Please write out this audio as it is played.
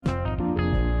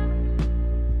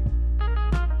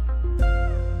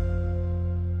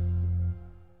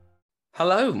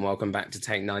Hello and welcome back to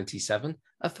Take 97,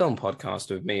 a film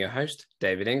podcast with me, your host,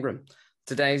 David Ingram.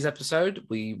 Today's episode,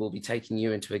 we will be taking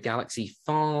you into a galaxy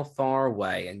far, far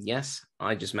away. And yes,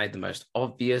 I just made the most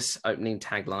obvious opening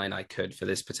tagline I could for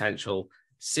this potential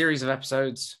series of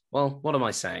episodes. Well, what am I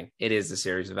saying? It is a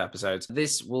series of episodes.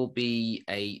 This will be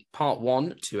a part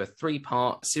one to a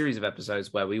three-part series of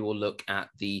episodes where we will look at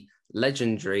the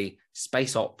legendary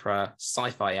space opera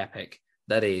sci-fi epic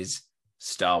that is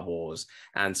Star Wars.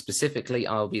 And specifically,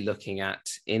 I'll be looking at,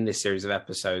 in this series of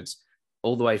episodes,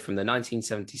 all the way from the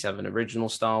 1977 original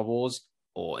Star Wars,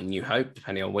 or A New Hope,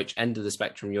 depending on which end of the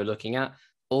spectrum you're looking at,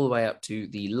 all the way up to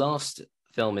the last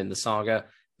film in the saga,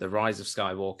 The Rise of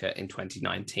Skywalker in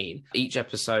 2019. Each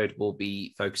episode will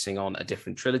be focusing on a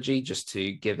different trilogy, just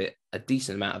to give it a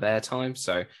decent amount of airtime.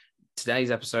 So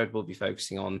today's episode will be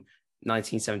focusing on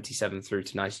 1977 through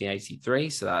to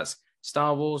 1983. So that's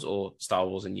Star Wars, or Star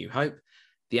Wars A New Hope,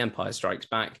 The Empire Strikes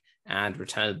Back, and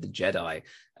Return of the Jedi.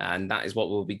 And that is what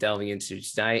we'll be delving into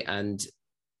today. And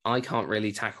I can't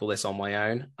really tackle this on my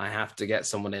own. I have to get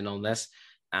someone in on this.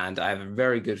 And I have a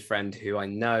very good friend who I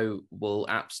know will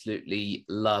absolutely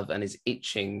love and is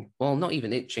itching, well, not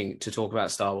even itching to talk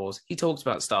about Star Wars. He talks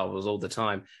about Star Wars all the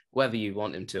time, whether you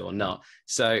want him to or not.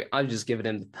 So I've just given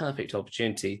him the perfect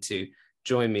opportunity to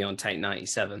join me on Take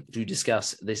 97 to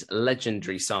discuss this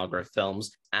legendary saga of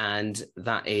films, and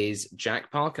that is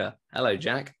Jack Parker. Hello,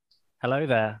 Jack. Hello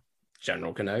there.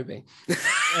 General Kenobi.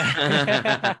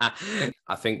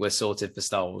 I think we're sorted for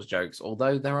Star Wars jokes,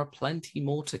 although there are plenty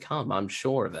more to come, I'm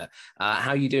sure of it.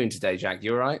 How are you doing today, Jack?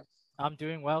 You all right? I'm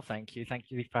doing well, thank you. Thank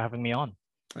you for having me on.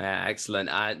 Yeah,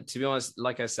 excellent. To be honest,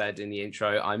 like I said in the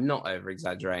intro, I'm not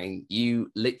over-exaggerating. You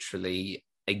literally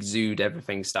exude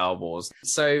everything Star Wars.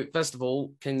 So first of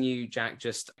all, can you, Jack,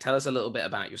 just tell us a little bit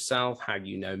about yourself, how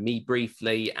you know me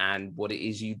briefly, and what it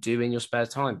is you do in your spare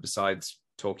time besides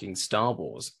talking Star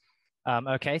Wars?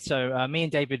 Okay, so me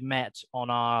and David met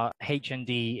on our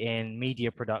H&D in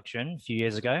media production a few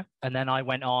years ago, and then I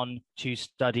went on to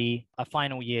study a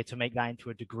final year to make that into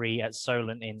a degree at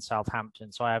Solent in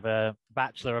Southampton. So I have a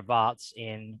Bachelor of Arts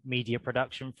in media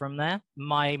production from there.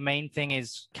 My main thing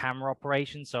is camera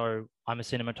operation, so I'm a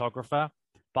cinematographer,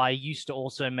 but I used to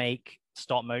also make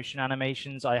stop motion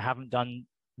animations. I haven't done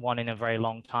one in a very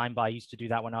long time, but I used to do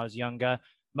that when I was younger.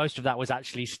 Most of that was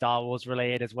actually Star Wars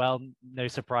related as well. No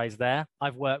surprise there.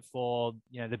 I've worked for,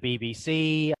 the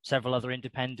BBC, several other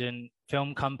independent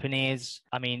film companies.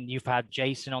 I mean, you've had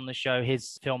Jason on the show,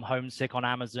 his film Homesick on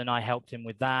Amazon. I helped him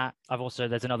with that.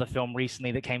 There's another film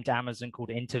recently that came to Amazon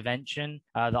called Intervention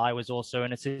that I was also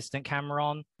an assistant camera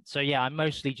on. So yeah, I'm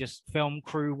mostly just film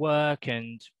crew work,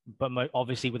 but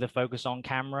obviously with a focus on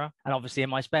camera. And obviously in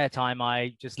my spare time,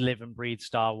 I just live and breathe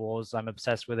Star Wars. I'm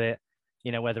obsessed with it.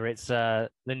 Whether it's the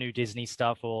new Disney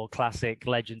stuff or classic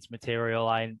Legends material.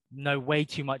 I know way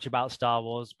too much about Star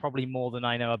Wars, probably more than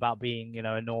I know about being,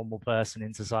 a normal person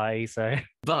in society. So,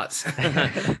 but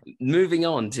moving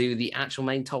on to the actual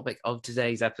main topic of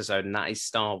today's episode, and that is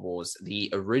Star Wars, the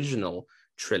original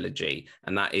trilogy.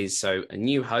 And that is so A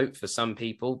New Hope for some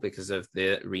people because of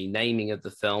the renaming of the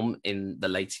film in the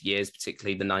later years,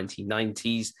 particularly the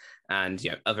 1990s, and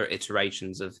other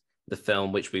iterations of the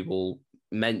film, which we will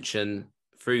mention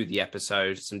through the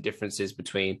episode, some differences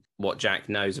between what Jack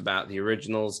knows about the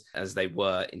originals as they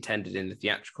were intended in the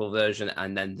theatrical version,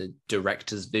 and then the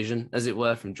director's vision, as it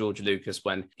were, from George Lucas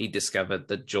when he discovered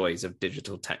the joys of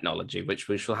digital technology, which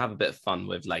we shall have a bit of fun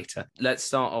with later. Let's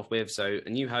start off with, so A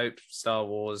New Hope, Star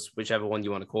Wars, whichever one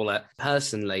you want to call it.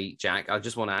 Personally, Jack, I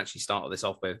just want to actually start this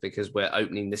off with, because we're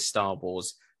opening this Star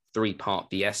Wars three-part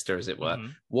fiesta, as it were. Mm-hmm.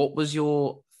 What was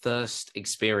your first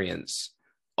experience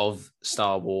of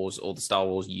Star Wars or the Star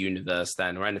Wars universe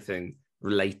then, or anything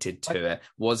related to it?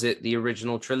 Was it the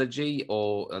original trilogy,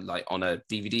 or like on a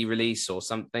DVD release or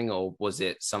something, or was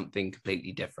it something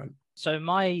completely different? So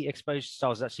my exposure to Star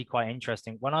Wars is actually quite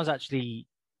interesting. When I was actually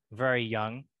very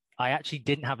young, I actually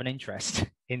didn't have an interest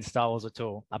in Star Wars at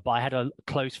all, but I had a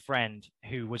close friend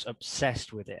who was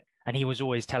obsessed with it. And he was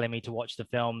always telling me to watch the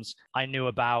films. I knew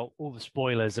about all the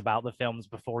spoilers about the films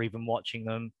before even watching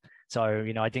them. So,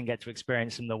 I didn't get to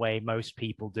experience them the way most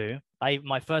people do.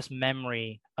 My first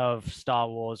memory of Star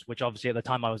Wars, which obviously at the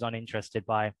time I was uninterested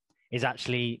by, is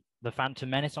actually The Phantom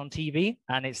Menace on TV.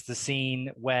 And it's the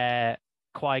scene where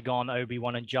Qui-Gon,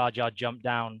 Obi-Wan, and Jar Jar jump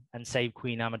down and save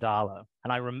Queen Amidala.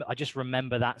 And I just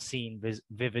remember that scene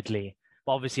vividly.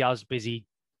 But obviously I was busy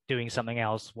doing something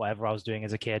else, whatever I was doing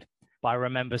as a kid. But I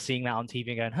remember seeing that on TV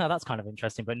and going, that's kind of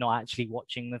interesting, but not actually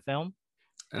watching the film.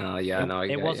 Yeah, no, I It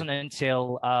get you. wasn't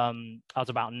until I was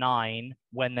about 9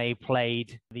 when they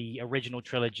played the original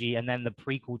trilogy and then the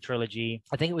prequel trilogy.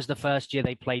 I think it was the first year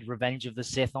they played Revenge of the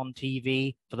Sith on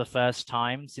TV for the first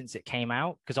time since it came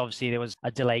out, because obviously there was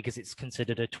a delay because it's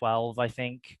considered a 12, I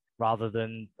think, rather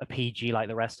than a PG like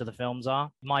the rest of the films are.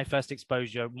 My first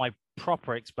exposure, my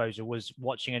proper exposure, was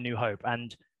watching A New Hope,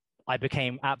 and I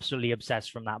became absolutely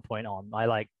obsessed from that point on. I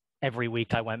like every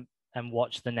week I went and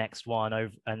watched the next one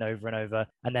over and over and over,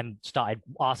 and then started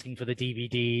asking for the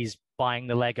DVDs, buying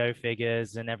the Lego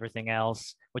figures and everything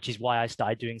else, which is why I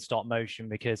started doing stop motion,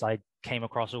 because I came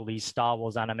across all these Star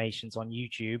Wars animations on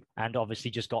YouTube and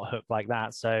obviously just got hooked like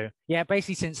that. So yeah,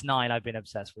 basically since 9, I've been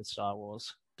obsessed with Star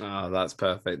Wars. Oh, that's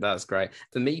perfect. That's great.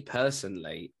 For me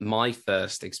personally, my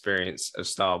first experience of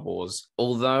Star Wars,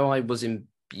 although I was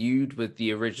imbued with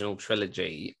the original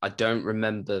trilogy, I don't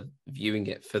remember viewing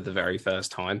it for the very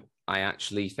first time. I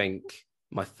actually think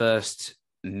my first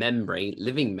memory,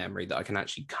 living memory that I can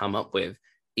actually come up with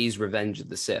is Revenge of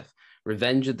the Sith.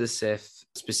 Revenge of the Sith,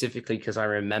 specifically because I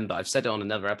remember, I've said it on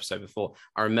another episode before,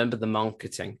 I remember the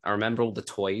marketing. I remember all the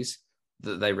toys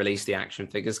that they released, the action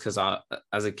figures, because I,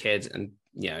 as a kid, and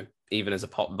even as a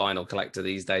pop vinyl collector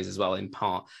these days as well, in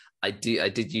part, I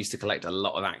did used to collect a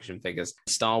lot of action figures.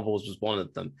 Star Wars was one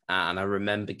of them, and I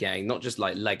remember getting not just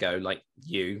like Lego, like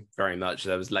you very much.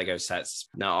 There was Lego sets.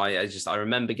 No, I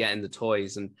remember getting the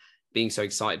toys and being so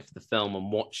excited for the film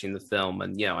and watching the film,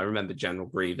 and I remember General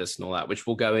Grievous and all that, which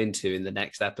we'll go into in the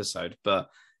next episode. But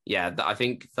yeah, I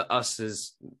think for us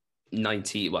as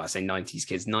 90s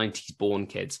kids, 90s born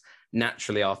kids,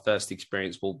 naturally our first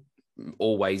experience will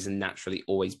always and naturally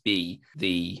always be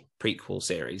the prequel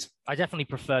series. I definitely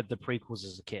preferred the prequels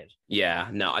as a kid. Yeah,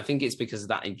 no, I think it's because of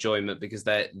that enjoyment, because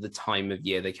they're the time of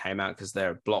year they came out, because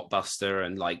they're a blockbuster,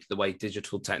 and like the way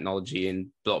digital technology in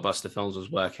blockbuster films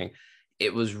was working.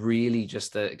 It was really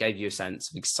just it gave you a sense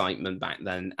of excitement back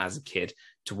then as a kid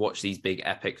to watch these big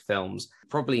epic films,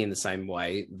 probably in the same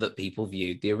way that people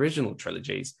viewed the original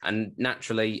trilogies. And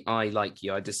naturally, I, like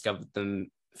you, I discovered them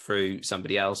through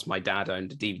somebody else. My dad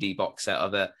owned a DVD box set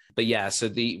of it. But yeah, so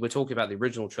we're talking about the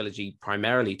original trilogy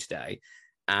primarily today.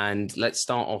 And let's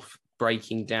start off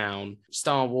breaking down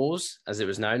Star Wars, as it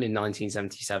was known in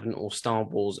 1977, or Star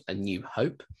Wars A New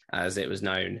Hope, as it was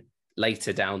known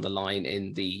later down the line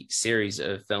in the series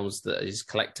of films that is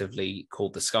collectively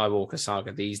called the Skywalker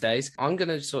Saga these days. I'm going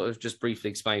to sort of just briefly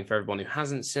explain for everyone who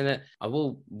hasn't seen it.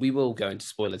 We will go into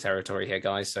spoiler territory here,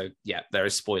 guys. So yeah, there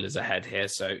is spoilers ahead here.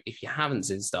 So if you haven't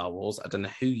seen Star Wars, I don't know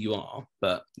who you are,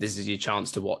 but this is your chance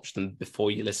to watch them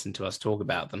before you listen to us talk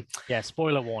about them. Yeah,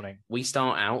 spoiler warning. We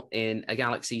start out in a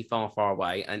galaxy far, far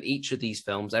away, and each of these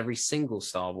films, every single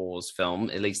Star Wars film,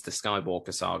 at least the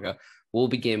Skywalker Saga, we'll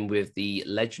begin with the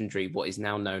legendary, what is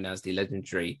now known as the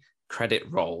legendary credit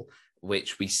roll,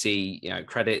 which we see,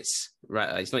 credits,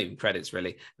 it's not even credits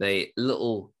really, the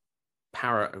little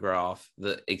paragraph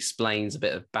that explains a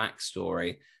bit of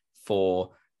backstory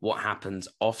for what happens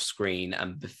off screen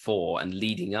and before and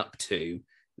leading up to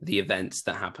the events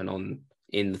that happen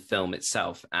in the film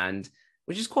itself. And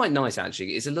which is quite nice,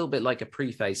 actually. It's a little bit like a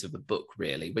preface of a book,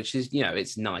 really, which is,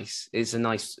 it's nice. It's a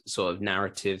nice sort of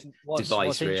narrative device, what's really.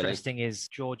 What's interesting is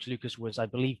George Lucas was, I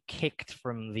believe, kicked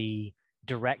from the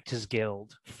Directors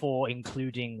Guild for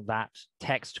including that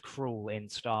text crawl in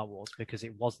Star Wars, because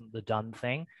it wasn't the done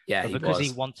thing. Yeah, but because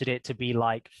he wanted it to be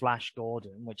like Flash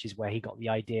Gordon, which is where he got the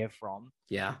idea from.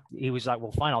 Yeah. He was like,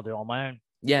 well, fine, I'll do it on my own.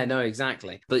 Yeah, no,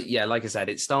 exactly. But yeah, like I said,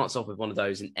 it starts off with one of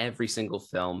those in every single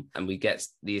film, and we get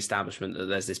the establishment that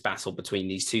there's this battle between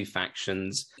these two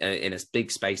factions in a big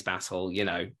space battle,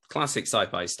 classic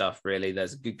sci-fi stuff, really.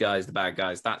 There's the good guys, the bad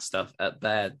guys, that stuff at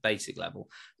their basic level.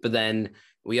 But then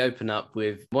we open up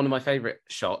with one of my favorite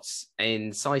shots in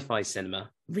sci-fi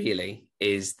cinema, really,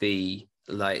 is the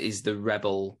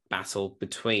rebel battle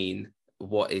between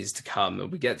what is to come.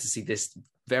 And we get to see this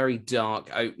very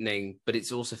dark opening, but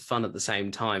it's also fun at the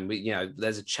same time.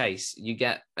 There's a chase. You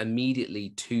get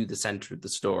immediately to the center of the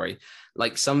story.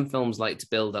 Like some films like to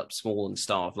build up small and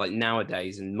starve. Like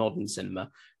nowadays in modern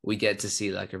cinema, we get to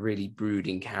see like a really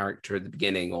brooding character at the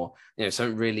beginning, or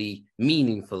something really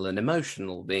meaningful and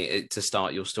emotional to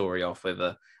start your story off with.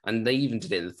 And they even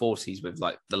did it in the 40s with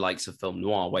like the likes of film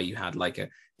noir, where you had like a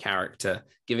character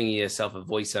giving yourself a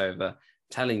voiceover,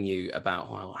 telling you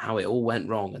about how it all went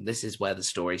wrong, and this is where the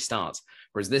story starts.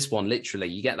 Whereas this one, literally,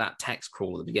 you get that text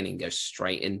crawl at the beginning, goes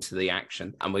straight into the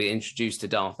action, and we're introduced to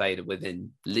Darth Vader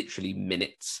within literally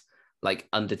minutes, like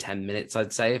under 10 minutes,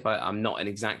 I'd say, if I'm not an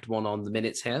exact one on the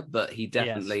minutes here, but he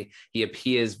definitely, he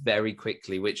appears very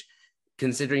quickly, which,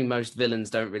 considering most villains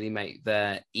don't really make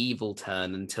their evil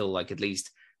turn until like at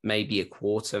least maybe a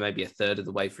quarter, maybe a third of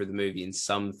the way through the movie in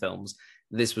some films.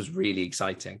 This was really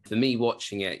exciting. For me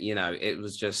watching it, it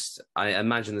was just, I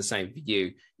imagine the same for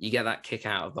you. You get that kick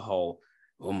out of the whole,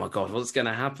 oh my God, what's going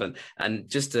to happen? And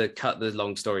just to cut the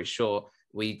long story short,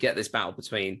 we get this battle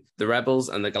between the Rebels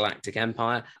and the Galactic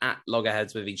Empire at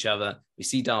loggerheads with each other. We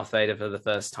see Darth Vader for the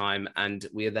first time, and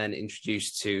we are then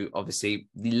introduced to, obviously,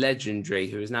 the legendary,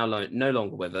 who is now no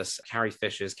longer with us, Carrie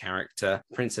Fisher's character,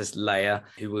 Princess Leia,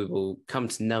 who we will come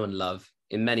to know and love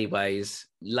in many ways.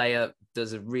 Leia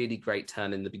does a really great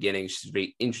turn in the beginning. She's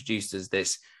introduced as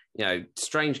this,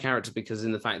 strange character because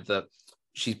in the fact that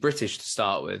she's British to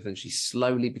start with, and she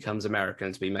slowly becomes American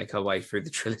as we make our way through the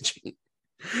trilogy.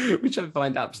 Which I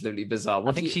find absolutely bizarre.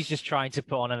 I think she's just trying to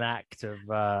put on an act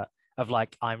of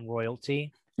like, I'm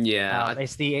royalty. Yeah,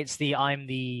 it's the I'm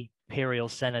the imperial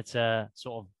senator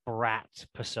sort of brat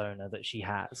persona that she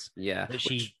has. Yeah,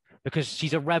 because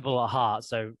she's a rebel at heart,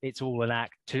 so it's all an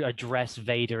act to address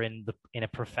Vader in a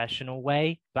professional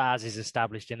way. But as is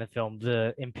established in the film,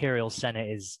 the Imperial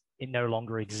Senate it no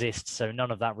longer exists, so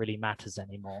none of that really matters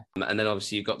anymore. And then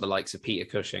obviously you've got the likes of Peter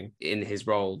Cushing in his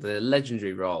role, the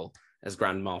legendary role as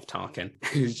Grand Moff Tarkin,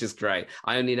 who's just great.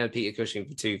 I only know Peter Cushing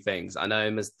for two things. I know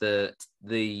him as the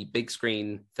big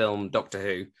screen film Doctor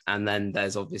Who, and then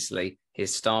there's obviously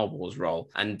his Star Wars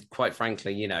role. And quite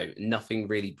frankly, nothing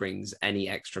really brings any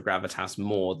extra gravitas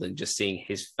more than just seeing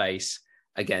his face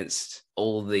against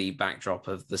all the backdrop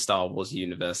of the Star Wars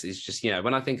universe. It's just,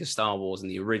 when I think of Star Wars and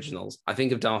the originals, I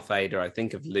think of Darth Vader, I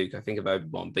think of Luke, I think of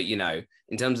Obi-Wan. But,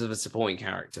 in terms of a supporting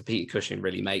character, Peter Cushing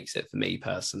really makes it for me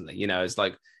personally. It's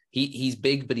like, he's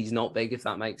big, but he's not big, if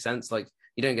that makes sense. Like,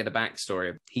 you don't get a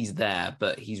backstory. He's there,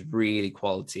 but he's really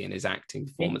quality in his acting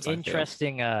performance.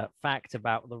 Interesting fact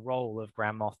about the role of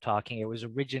Grand Moff Tarkin. It was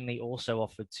originally also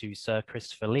offered to Sir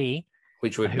Christopher Lee,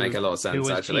 which would make a lot of sense, who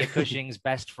was actually. Peter Cushing's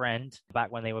best friend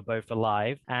back when they were both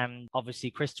alive. And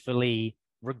obviously Christopher Lee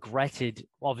regretted,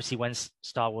 obviously when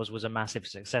Star Wars was a massive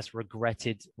success,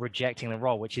 regretted rejecting the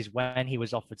role, which is when he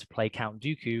was offered to play Count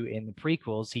Dooku in the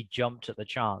prequels, he jumped at the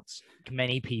chance.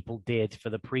 Many people did for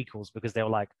the prequels because they were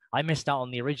like, I missed out on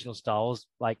the original Star Wars,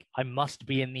 like I must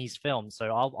be in these films, so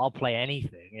I'll play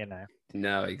anything,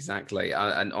 No, exactly.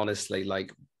 And honestly,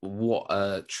 like, what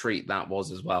a treat that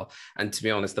was as well. And to be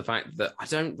honest, the fact that I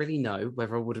don't really know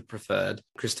whether I would have preferred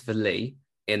Christopher Lee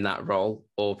in that role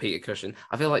or Peter Cushing.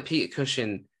 I feel like Peter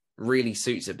Cushing really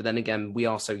suits it, but then again, we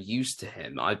are so used to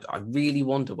him. I really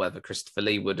wonder whether Christopher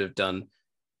Lee would have done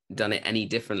it any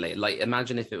differently. Like,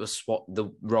 imagine if it was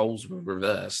the roles were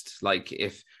reversed. Like,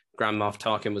 if Grand Moff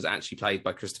Tarkin was actually played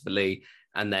by Christopher Lee,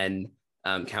 and then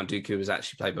Count Dooku was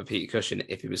actually played by Peter Cushing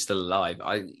if he was still alive.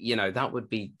 That would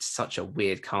be such a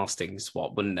weird casting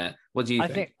swap, wouldn't it? What do you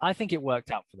think? I think it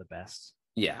worked out for the best.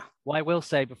 Yeah. Well, I will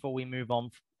say before we move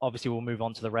on, obviously we'll move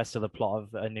on to the rest of the plot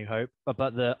of A New Hope,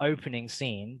 but the opening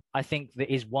scene, I think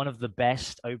that is one of the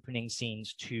best opening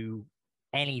scenes to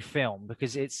any film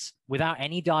because it's without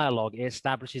any dialogue, it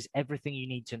establishes everything you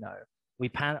need to know. We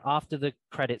pan after the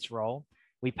credits roll,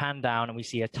 we pan down and we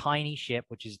see a tiny ship,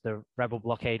 which is the Rebel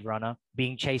blockade runner,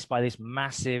 being chased by this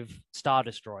massive Star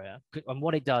Destroyer. And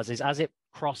what it does is as it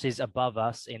crosses above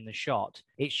us in the shot,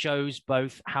 it shows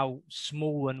both how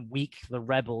small and weak the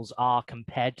Rebels are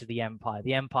compared to the Empire.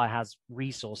 The Empire has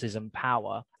resources and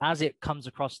power. As it comes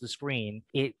across the screen,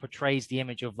 it portrays the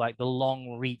image of like the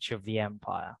long reach of the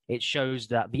Empire. It shows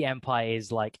that the Empire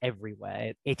is like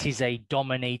everywhere. It is a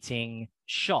dominating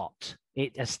shot.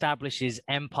 It establishes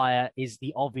Empire is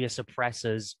the obvious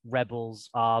oppressors. Rebels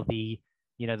are the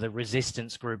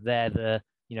resistance group. They're the,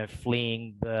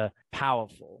 fleeing the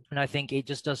powerful. And I think it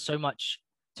just does so much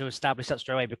to establish that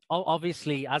straight away. But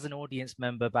obviously, as an audience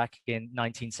member back in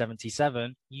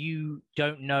 1977, you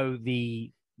don't know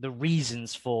the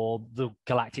reasons for the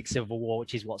Galactic Civil War,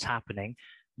 which is what's happening.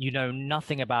 You know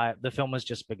nothing about it. The film has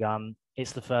just begun.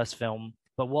 It's the first film.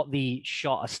 But what the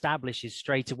shot establishes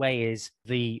straight away is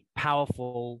the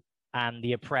powerful and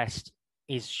the oppressed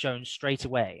is shown straight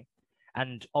away.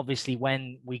 And obviously,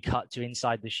 when we cut to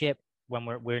inside the ship, when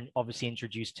we're obviously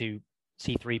introduced to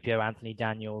C-3PO, Anthony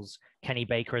Daniels, Kenny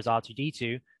Baker as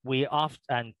R2-D2,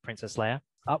 and Princess Leia.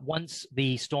 Once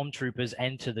the stormtroopers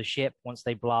enter the ship, once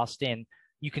they blast in,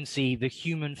 you can see the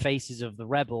human faces of the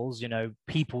rebels,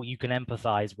 people you can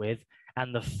empathize with,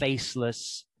 and the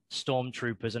faceless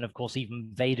stormtroopers, and of course even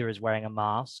Vader is wearing a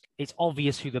mask. It's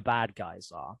obvious who the bad guys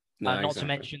are. Not to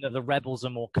mention that the rebels are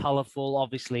more colorful.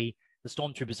 Obviously the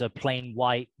stormtroopers are plain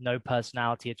white, no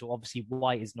personality at all. Obviously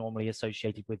white is normally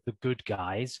associated with the good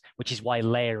guys, which is why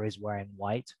Leia is wearing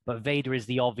white. But Vader is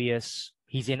the obvious,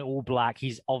 he's in all black,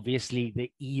 he's obviously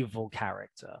the evil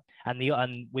character. And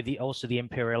also the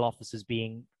Imperial officers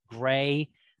being gray.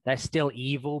 They're still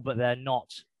evil, but they're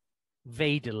not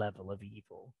Vader level of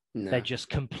evil. No. They're just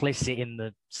complicit in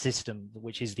the system,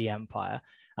 which is the Empire.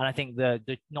 And I think the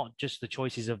not just the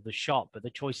choices of the shot, but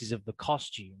the choices of the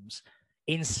costumes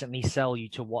instantly sell you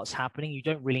to what's happening. You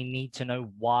don't really need to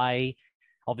know why.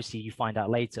 Obviously, you find out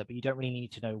later, but you don't really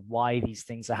need to know why these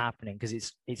things are happening,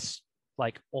 because it's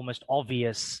like almost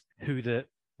obvious who the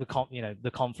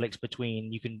conflicts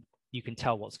between. You can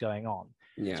tell what's going on.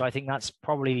 Yeah. So I think that's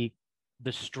probably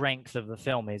the strength of the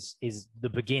film is the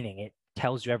beginning. It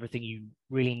tells you everything you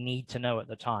really need to know at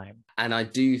the time. And I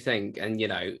do think, and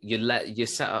you're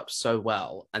set up so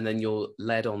well, and then you're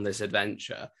led on this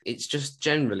adventure. It's just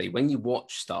generally, when you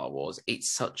watch Star Wars,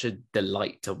 it's such a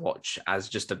delight to watch as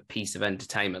just a piece of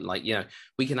entertainment. Like,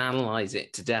 we can analyze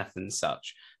it to death and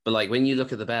such, but like when you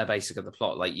look at the bare basic of the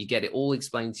plot, like you get it all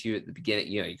explained to you at the beginning.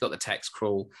 You've got the text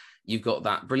crawl, you've got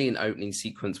that brilliant opening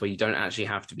sequence where you don't actually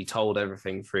have to be told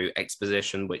everything through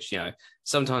exposition, which,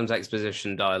 sometimes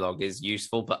exposition dialogue is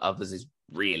useful, but others is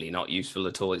really not useful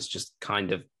at all. It's just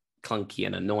kind of clunky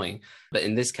and annoying. But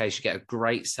in this case, you get a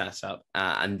great setup.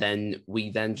 And then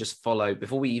we just follow,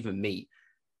 before we even meet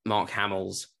Mark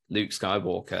Hamill's Luke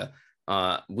Skywalker,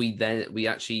 we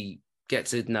actually get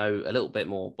to know a little bit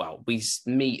more. Well, we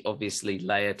meet obviously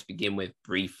Leia to begin with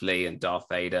briefly, and Darth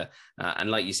Vader,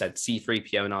 and like you said,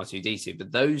 C-3PO and R2-D2.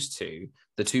 But those two,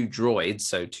 the two droids,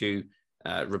 so two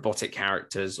robotic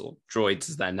characters, or droids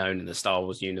as they're known in the Star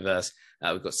Wars universe,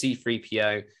 we've got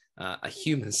C-3PO, a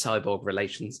human cyborg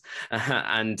relations,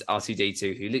 and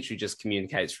R2-D2, who literally just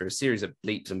communicates through a series of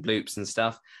bleeps and bloops and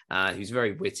stuff, who's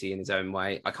very witty in his own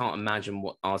way. I can't imagine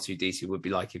what R2-D2 would be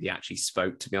like if he actually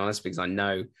spoke, to be honest, because I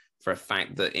know for a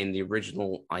fact that in the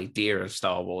original idea of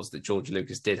Star Wars that George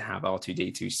Lucas did have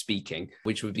R2-D2 speaking,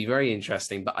 which would be very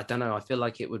interesting. But I don't know, I feel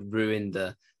like it would ruin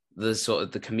the sort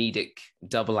of the comedic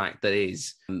double act that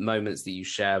is moments that you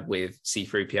share with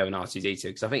C-3PO and R2-D2.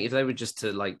 Because I think if they were just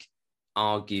to like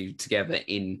argue together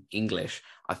in English,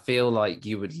 I feel like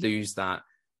you would lose that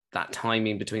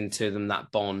timing between the two of them,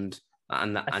 that bond.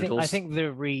 And that, I think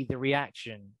the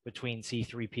reaction between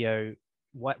C-3PO,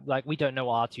 we don't know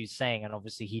what R2's saying, and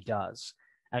obviously he does,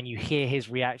 and you hear his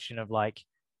reaction of like,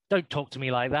 don't talk to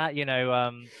me like that,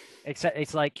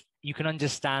 it's like you can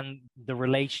understand the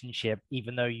relationship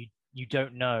even though you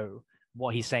don't know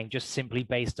what he's saying, just simply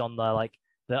based on the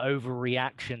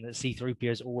overreaction that C-3PO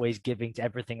is always giving to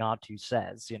everything R2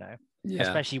 says,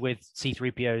 especially with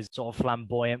C-3PO's sort of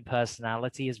flamboyant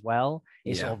personality as well.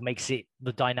 It sort of makes the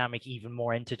dynamic even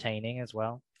more entertaining as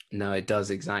well. No, it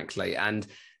does, exactly. And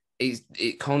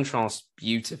it contrasts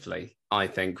beautifully, I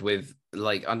think, with,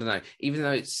 like, I don't know, even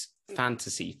though it's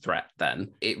fantasy threat,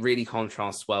 then it really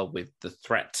contrasts well with the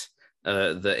threat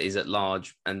that is at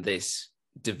large and this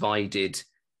divided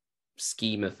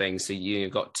scheme of things. So you've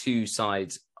got two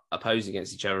sides opposing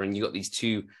against each other, and you've got these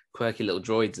two quirky little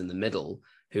droids in the middle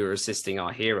who are assisting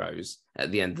our heroes at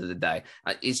the end of the day.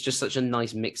 It's just such a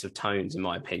nice mix of tones, in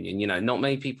my opinion. Not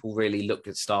many people really look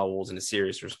at Star Wars in a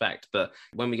serious respect, but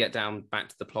when we get down back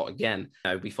to the plot again,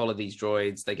 we follow these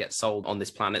droids. They get sold on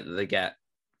this planet that they get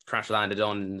crash landed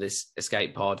on in this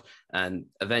escape pod, and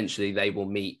eventually they will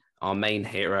meet our main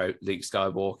hero, Luke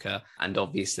Skywalker, and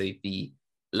obviously the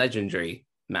legendary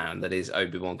man that is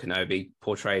Obi-Wan Kenobi,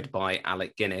 portrayed by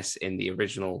Alec Guinness in the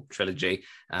original trilogy.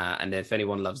 And if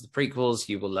anyone loves the prequels,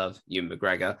 you will love Ewan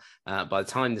McGregor. By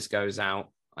the time this goes out,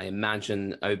 I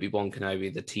imagine Obi-Wan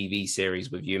Kenobi, the TV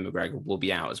series with Ewan McGregor, will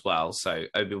be out as well. So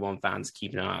Obi-Wan fans,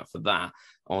 keep an eye out for that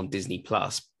on Disney+.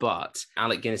 But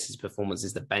Alec Guinness's performance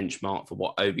is the benchmark for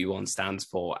what Obi-Wan stands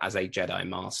for as a Jedi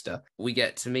Master. We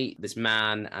get to meet this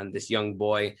man and this young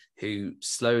boy who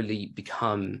slowly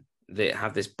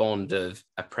have this bond of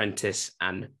apprentice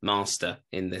and master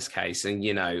in this case,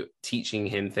 and teaching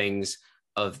him things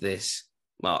of this,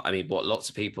 well, I mean, what lots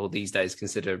of people these days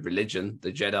consider religion,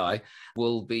 the Jedi,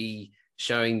 will be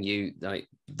showing you like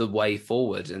the way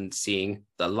forward and seeing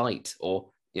the light, or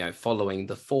following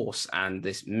the Force and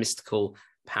this mystical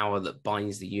power that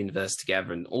binds the universe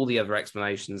together, and all the other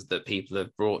explanations that people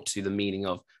have brought to the meaning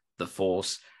of the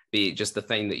Force, be it just the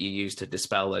thing that you use to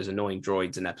dispel those annoying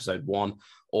droids in episode 1,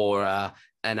 or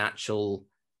an actual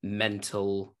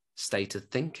mental state of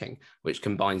thinking, which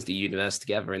combines the universe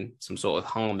together in some sort of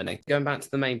harmony. Going back to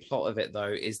the main plot of it,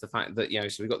 though, is the fact that,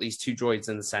 so we've got these two droids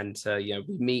in the center, we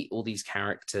meet all these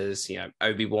characters,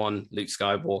 Obi-Wan, Luke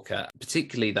Skywalker,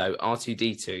 particularly, though,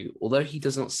 R2-D2, although he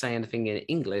does not say anything in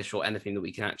English or anything that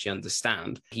we can actually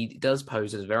understand, he does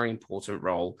pose a very important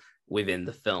role within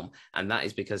the film, and that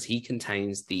is because he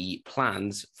contains the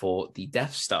plans for the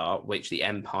Death Star, which the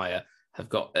Empire have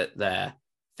got at their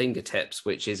fingertips,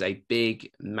 which is a big,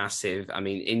 massive, I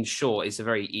mean, in short, it's a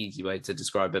very easy way to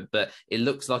describe it, but it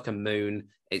looks like a moon.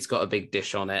 It's got a big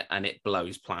dish on it and it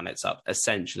blows planets up,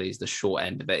 essentially, is the short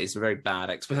end of it. It's a very bad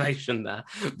explanation there,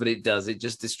 but it does. It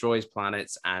just destroys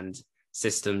planets and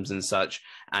systems and such.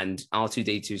 And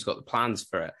R2-D2's got the plans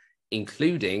for it,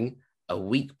 including a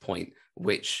weak point,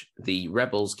 which the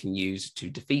rebels can use to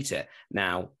defeat it.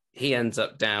 Now, he ends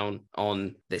up down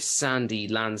on this sandy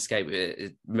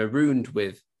landscape, marooned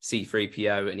with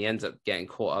C-3PO, and he ends up getting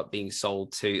caught up being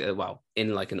sold to,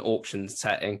 in like an auction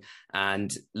setting.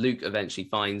 And Luke eventually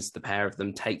finds the pair of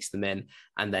them, takes them in,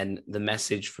 and then the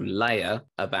message from Leia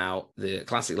about the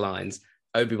classic lines,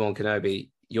 Obi-Wan Kenobi,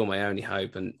 you're my only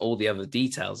hope, and all the other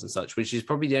details and such, which is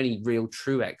probably the only real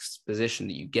true exposition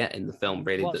that you get in the film,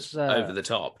 really, that's over the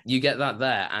top. You get that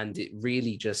there, and it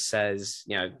really just says,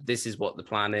 this is what the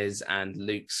plan is, and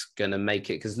Luke's going to make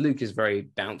it, because Luke is very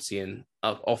bouncy and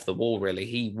off the wall, really.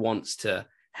 He wants to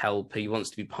help, he wants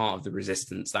to be part of the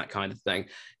resistance, that kind of thing.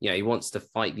 He wants to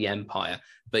fight the Empire,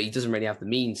 but he doesn't really have the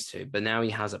means to. But now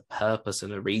he has a purpose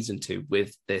and a reason to,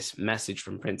 with this message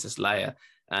from Princess Leia.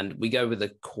 And we go with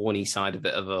the corny side of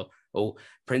it of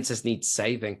Princess needs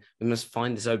saving. We must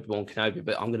find this Obi-Wan Kenobi,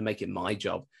 but I'm going to make it my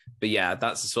job. But yeah,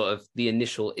 that's sort of the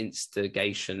initial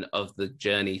instigation of the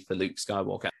journey for Luke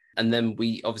Skywalker. And then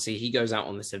he goes out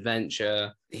on this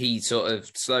adventure. He sort of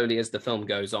slowly, as the film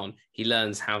goes on, he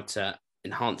learns how to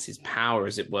enhance his power,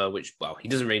 as it were, which, he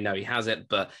doesn't really know he has it,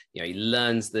 but, he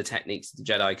learns the techniques of the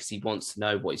Jedi because he wants to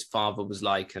know what his father was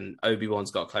like, and Obi-Wan's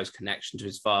got a close connection to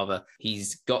his father.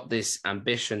 He's got this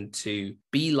ambition to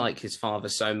be like his father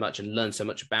so much and learn so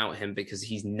much about him because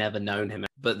he's never known him.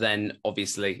 But then,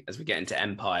 obviously, as we get into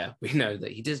Empire, we know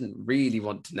that he doesn't really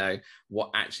want to know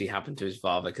what actually happened to his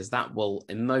father, because that will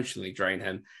emotionally drain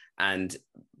him and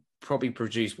probably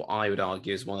produce what I would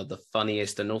argue is one of the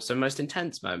funniest and also most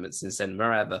intense moments in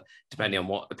cinema ever, depending on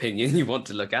what opinion you want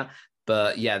to look at.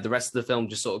 But yeah, the rest of the film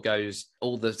just sort of goes,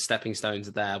 all the stepping stones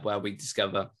are there, where we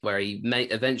discover where he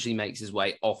eventually makes his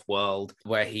way off-world,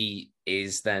 where he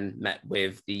is then met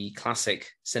with the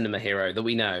classic cinema hero that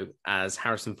we know as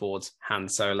Harrison Ford's Han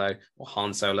Solo,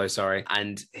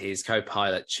 and his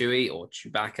co-pilot Chewie, or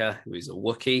Chewbacca, who is a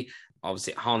Wookiee.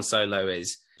 Obviously, Han Solo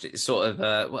is sort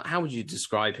of how would you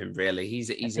describe him, really?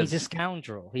 He's a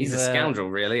scoundrel. He's a scoundrel,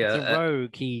 really. He's a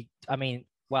rogue.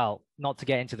 Not to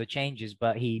get into the changes,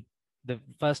 but the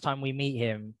first time we meet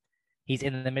him, he's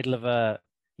in the middle of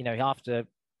after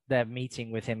their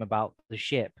meeting with him about the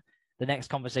ship, the next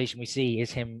conversation we see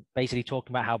is him basically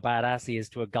talking about how badass he is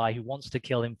to a guy who wants to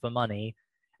kill him for money,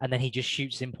 and then he just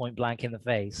shoots him point blank in the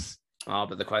face.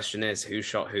 But the question is, who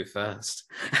shot who first?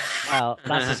 Well,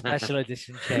 that's a special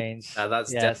edition change.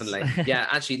 That's definitely. Yeah,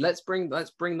 actually, let's bring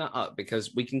that up,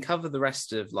 because we can cover the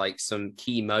rest of some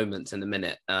key moments in a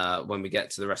minute when we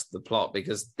get to the rest of the plot,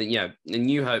 because in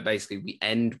New Hope, basically, we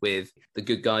end with the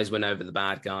good guys win over the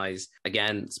bad guys.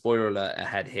 Again, spoiler alert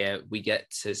ahead here, we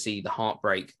get to see the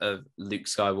heartbreak of Luke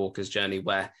Skywalker's journey,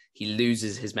 where he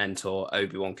loses his mentor,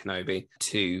 Obi-Wan Kenobi,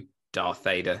 to Darth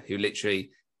Vader, who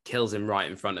literally kills him right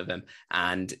in front of him.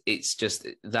 And it's just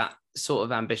that sort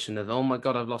of ambition of, oh my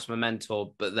God, I've lost my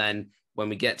mentor. But then when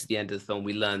we get to the end of the film,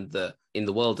 we learn that in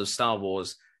the world of Star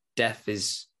Wars, death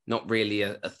is not really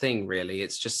a thing, really.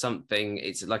 It's just something,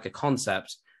 it's like a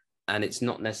concept, and it's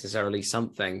not necessarily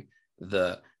something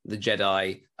that the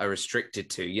Jedi are restricted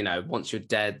to. Once you're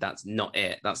dead, that's not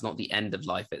it. That's not the end of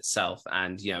life itself.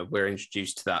 And, we're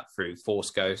introduced to that through Force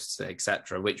ghosts,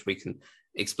 etc., which we can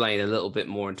explain a little bit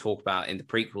more and talk about in the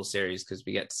prequel series, because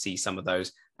we get to see some of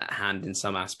those at hand in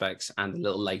some aspects, and a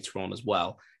little later on as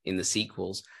well in the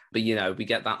sequels. But we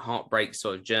get that heartbreak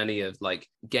sort of journey of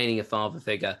gaining a father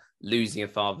figure, losing a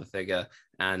father figure,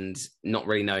 and not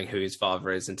really knowing who his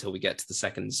father is until we get to the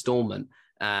second installment.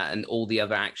 And all the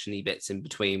other actiony bits in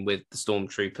between with the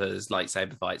stormtroopers,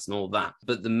 lightsaber fights, and all that.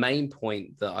 But the main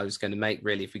point that I was going to make,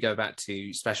 really, if we go back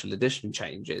to special edition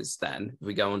changes, then if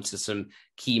we go on to some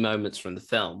key moments from the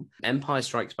film, Empire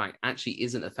Strikes Back actually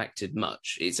isn't affected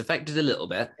much. It's affected a little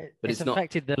bit, but it's not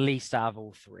affected the least out of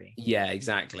all three. Yeah,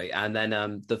 exactly. And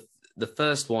then the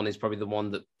first one is probably the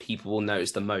one that people will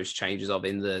notice the most changes of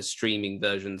in the streaming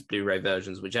versions, Blu-ray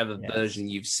versions, whichever version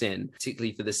you've seen,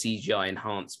 particularly for the CGI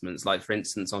enhancements. Like, for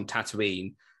instance, on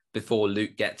Tatooine, before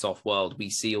Luke gets off-world, we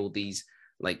see all these,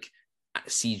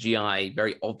 CGI,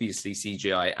 very obviously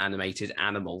CGI animated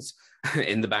animals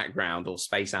in the background, or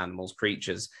space animals,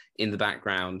 creatures in the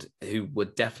background, who were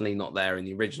definitely not there in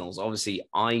the originals. Obviously,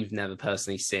 I've never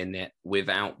personally seen it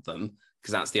without them,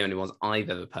 because that's the only ones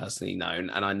I've ever personally known.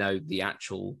 And I know the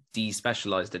actual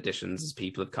despecialized editions, as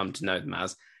people have come to know them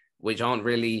as, which aren't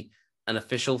really an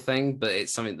official thing, but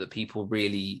it's something that people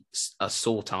really are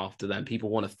sought after. Then people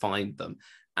want to find them,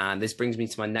 and this brings me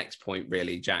to my next point,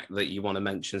 really, Jack, that you want to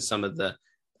mention some of the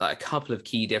like a couple of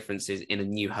key differences in A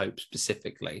New Hope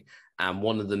specifically, and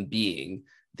one of them being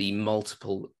the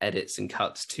multiple edits and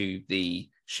cuts to the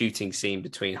shooting scene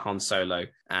between Han Solo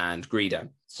and Greedo.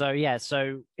 So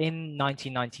in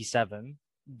 1997,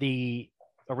 the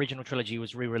original trilogy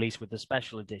was re-released with the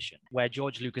special edition, where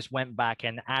George Lucas went back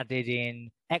and added in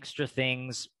extra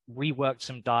things, reworked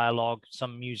some dialogue,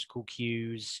 some musical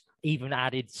cues, even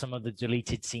added some of the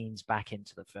deleted scenes back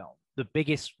into the film. The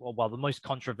biggest, well, the most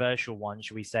controversial one,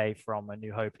 should we say, from A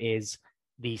New Hope is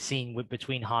the scene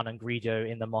between Han and Greedo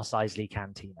in the Mos Eisley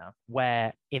Cantina,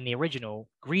 where in the original,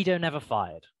 Greedo never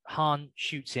fired. Han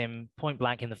shoots him point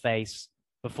blank in the face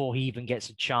before he even gets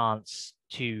a chance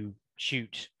to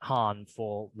shoot Han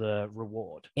for the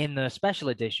reward. In the special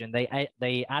edition,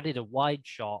 they added a wide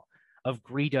shot of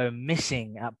Greedo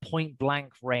missing at point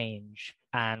blank range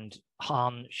and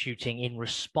Han shooting in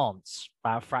response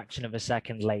about a fraction of a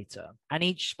second later. And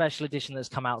each special edition that's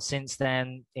come out since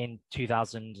then, in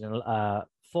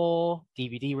 2004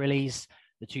 DVD release,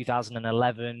 the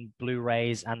 2011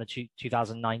 Blu-rays, and the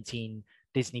 2019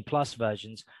 Disney Plus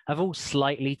versions, have all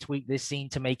slightly tweaked this scene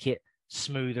to make it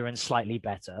smoother and slightly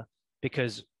better,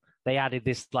 because they added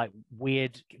this like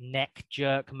weird neck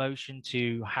jerk motion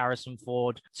to Harrison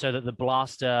Ford so that the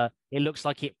blaster, it looks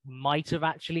like it might have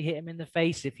actually hit him in the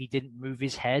face if he didn't move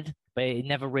his head, but it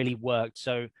never really worked.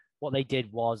 So what they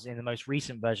did was, in the most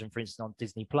recent version, for instance, on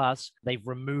Disney Plus, they've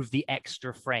removed the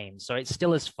extra frames. So it's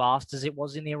still as fast as it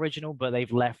was in the original, but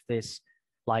they've left this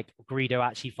like Greedo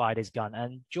actually fired his gun.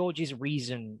 And George's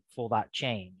reason for that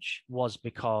change was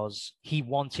because he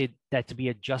wanted there to be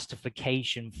a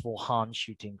justification for Han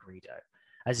shooting Greedo.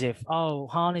 As if, oh,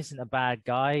 Han isn't a bad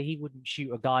guy. He wouldn't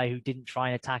shoot a guy who didn't try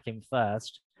and attack him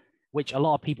first, which a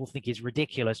lot of people think is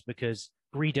ridiculous because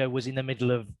Greedo was in the middle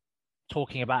of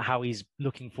talking about how he's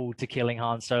looking forward to killing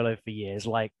Han Solo for years.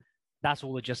 Like, that's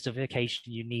all the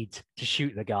justification you need to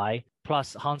shoot the guy.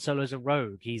 Plus, Han Solo's a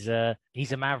rogue. He's a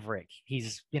maverick.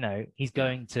 He's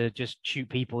going to just shoot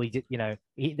people.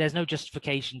 There's no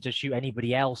justification to shoot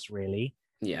anybody else, really.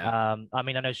 Yeah. I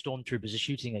mean, I know stormtroopers are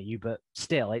shooting at you, but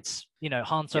still, it's,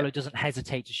 Han Solo doesn't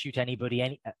hesitate to shoot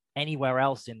anybody anywhere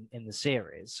else in the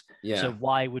series. Yeah. So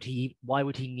why would he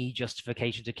need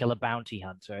justification to kill a bounty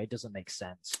hunter? It doesn't make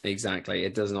sense. Exactly.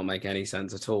 It does not make any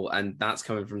sense at all. And that's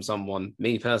coming from someone,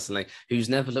 me personally, who's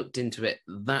never looked into it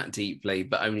that deeply,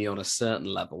 but only on a certain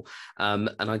level.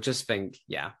 And I just think,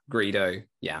 Greedo,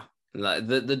 like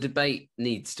the debate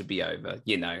needs to be over.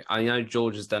 I know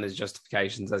George has done his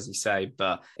justifications, as you say,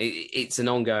 but it's an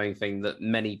ongoing thing that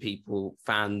many people,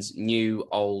 fans, new,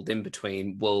 old, in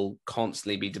between, will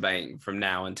constantly be debating from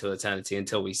now until eternity,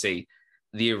 until we see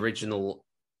the original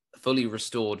fully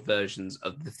restored versions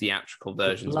of the theatrical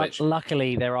versions.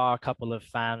 Luckily, there are a couple of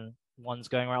fan ones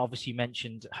going around. Obviously, you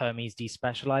mentioned Hermes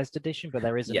Despecialized Edition, but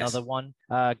there is another one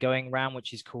going around,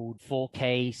 which is called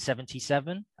 4K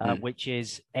 77, which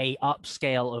is a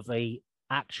upscale of a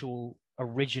actual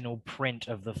original print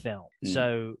of the film.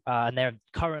 So, and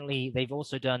they've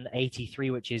also done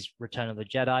 83, which is Return of the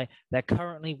Jedi. They're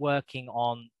currently working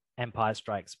on Empire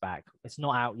Strikes Back. It's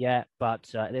not out yet, but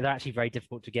they're actually very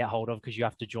difficult to get hold of because you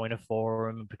have to join a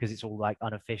forum because it's all like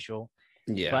unofficial.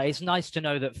 Yeah. But it's nice to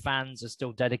know that fans are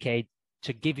still dedicated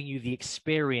to giving you the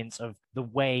experience of the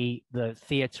way the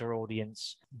theater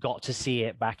audience got to see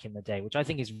it back in the day, which I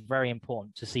think is very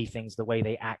important, to see things the way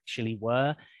they actually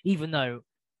were, even though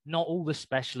not all the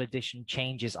special edition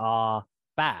changes are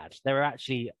bad. There are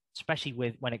actually, especially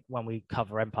when we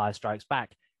cover Empire Strikes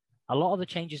Back, a lot of the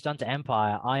changes done to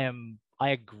Empire, I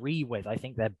agree with. I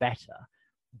think they're better,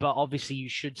 but obviously you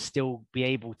should still be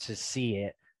able to see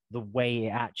it the way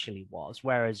it actually was.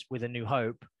 Whereas with A New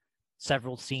Hope,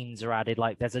 several scenes are added.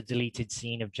 Like there's a deleted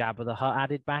scene of Jabba the Hutt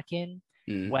added back in,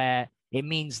 where it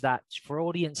means that for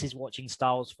audiences watching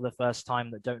Star Wars for the first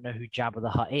time that don't know who Jabba the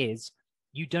Hutt is,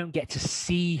 you don't get to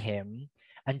see him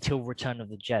until Return of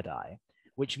the Jedi,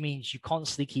 which means you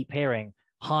constantly keep hearing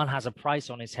Han has a price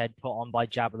on his head put on by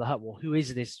Jabba the Hutt. Well, who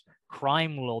is this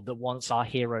crime lord that wants our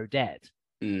hero dead?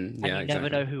 And you never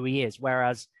know who he is.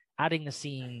 Whereas adding the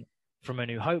scene from A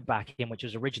New Hope back in, which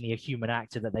was originally a human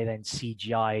actor that they then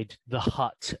CGI'd the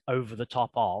Hutt over the top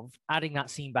of, adding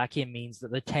that scene back in means that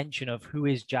the tension of who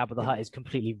is Jabba the Hutt is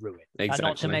completely ruined. Exactly. And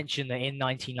not to mention that in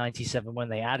 1997, when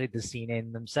they added the scene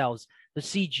in themselves, the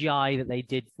CGI that they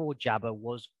did for Jabba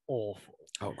was awful.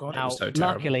 Oh God, now, it was so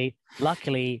terrible.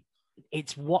 Luckily,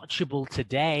 it's watchable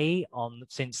today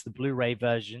since the Blu-ray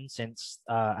version,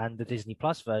 and the Disney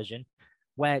Plus version,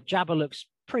 where Jabba looks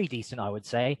pretty decent, I would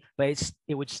say, but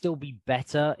it would still be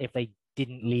better if they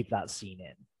didn't leave that scene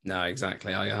in. No,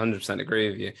 exactly. I 100% agree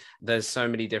with you. There's so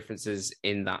many differences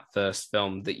in that first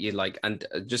film that you like, and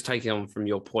just taking on from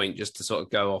your point, just to sort of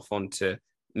go off onto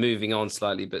moving on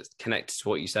slightly, but connected to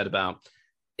what you said about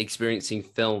experiencing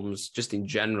films just in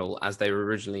general as they were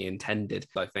originally intended.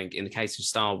 I think in the case of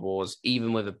Star Wars,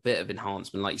 even with a bit of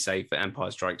enhancement, like you say, for Empire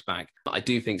Strikes Back, I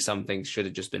do think some things should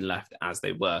have just been left as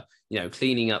they were.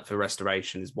 Cleaning up for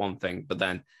restoration is one thing, but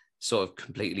then sort of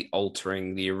completely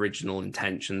altering the original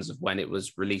intentions of when it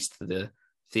was released to the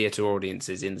theatre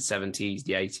audiences in the 70s,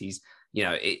 the 80s.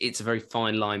 It's a very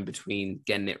fine line between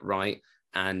getting it right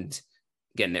and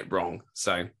getting it wrong.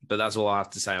 But that's all I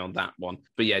have to say on that one.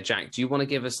 But yeah, Jack, do you want to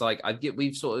give us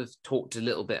we've sort of talked a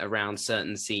little bit around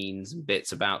certain scenes and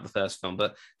bits about the first film,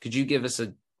 but could you give us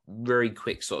a very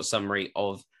quick sort of summary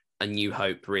of A New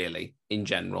Hope, really, in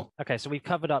general? Okay, so we've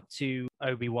covered up to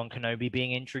Obi-Wan Kenobi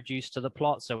being introduced to the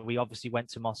plot. So we obviously went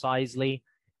to Mos Eisley,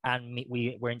 and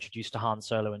we were introduced to Han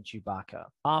Solo and Chewbacca.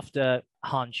 After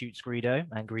Han shoots Greedo,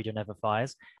 and Greedo never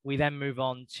fires, we then move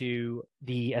on to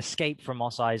the escape from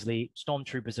Mos Eisley.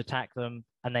 Stormtroopers attack them,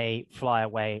 and they fly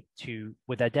away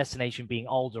with their destination being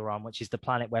Alderaan, which is the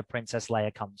planet where Princess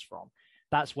Leia comes from.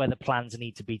 That's where the plans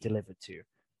need to be delivered to.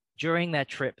 During their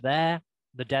trip there,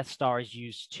 the Death Star is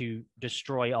used to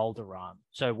destroy Alderaan.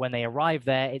 So when they arrive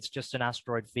there, it's just an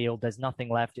asteroid field. There's nothing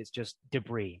left. It's just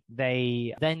debris.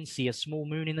 They then see a small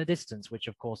moon in the distance, which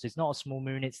of course is not a small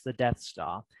moon. It's the Death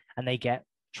Star. And they get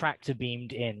tractor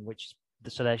beamed in,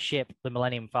 so their ship, the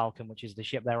Millennium Falcon, which is the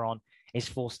ship they're on, is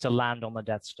forced to land on the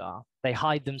Death Star. They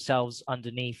hide themselves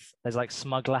underneath. There's like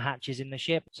smuggler hatches in the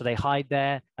ship. So they hide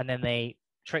there, and then they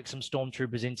trick some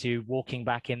stormtroopers into walking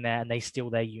back in there, and they steal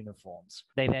their uniforms.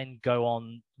 They then go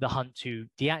on the hunt to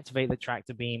deactivate the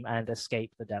tractor beam and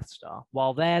escape the Death Star.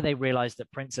 While there, they realize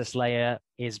that Princess Leia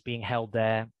is being held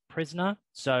there prisoner.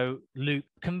 So Luke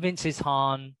convinces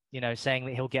Han, saying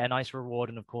that he'll get a nice reward.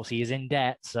 And of course, he is in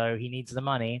debt, so he needs the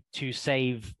money to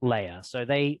save Leia. So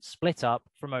they split up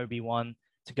from Obi-Wan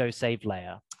to go save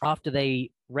Leia. After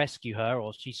they rescue her,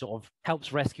 or she sort of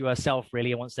helps rescue herself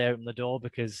really once they open the door,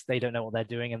 because they don't know what they're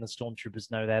doing and the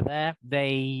stormtroopers know they're there,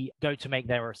 they go to make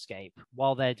their escape.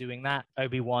 While they're doing that,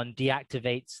 Obi-Wan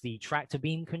deactivates the tractor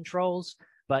beam controls,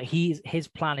 but his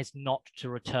plan is not to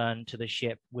return to the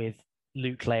ship with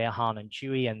Luke, Leia, Han, and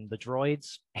Chewie and the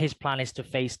droids. His plan is to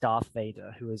face Darth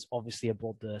Vader, who is obviously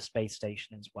aboard the space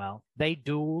station as well. They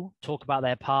duel, talk about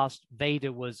their past.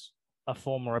 Vader was a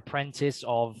former apprentice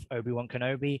of Obi-Wan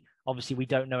Kenobi. Obviously, we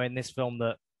don't know in this film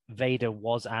that Vader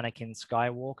was Anakin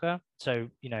Skywalker. So,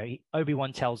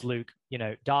 Obi-Wan tells Luke,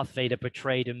 Darth Vader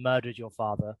betrayed and murdered your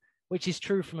father, which is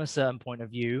true from a certain point of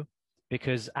view,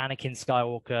 because Anakin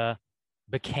Skywalker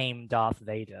became Darth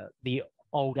Vader. The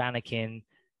old Anakin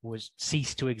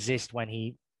ceased to exist when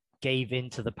he gave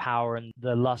into the power and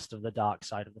the lust of the dark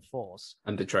side of the Force.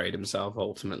 And betrayed himself,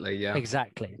 ultimately, yeah.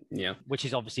 Exactly. Yeah. Which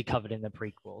is obviously covered in the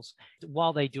prequels.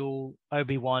 While they duel,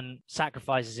 Obi-Wan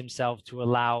sacrifices himself to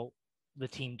allow the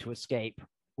team to escape,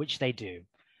 which they do.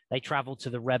 They travel to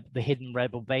the hidden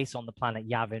rebel base on the planet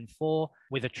Yavin 4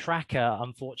 with a tracker,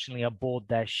 unfortunately, aboard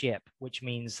their ship, which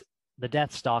means the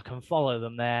Death Star can follow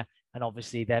them there. And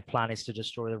obviously their plan is to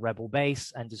destroy the rebel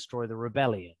base and destroy the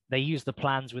rebellion. They use the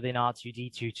plans within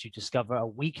R2-D2 to discover a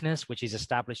weakness, which is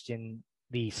established in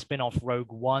the spin-off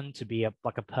Rogue One to be a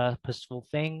purposeful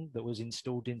thing that was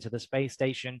installed into the space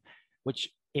station, which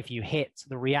if you hit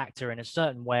the reactor in a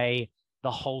certain way, the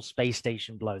whole space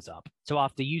station blows up. So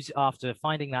after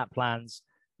finding that plans,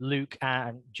 Luke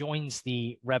joins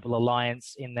the Rebel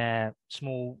Alliance in their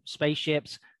small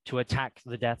spaceships to attack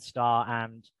the Death Star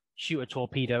and shoot a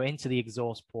torpedo into the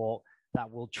exhaust port that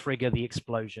will trigger the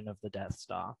explosion of the Death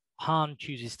Star. Han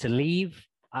chooses to leave,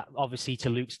 obviously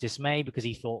to Luke's dismay, because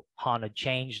he thought Han had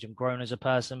changed and grown as a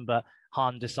person, but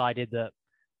Han decided that,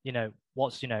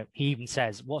 he even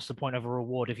says, what's the point of a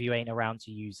reward if you ain't around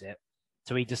to use it?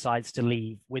 So he decides to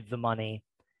leave with the money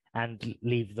and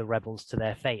leave the rebels to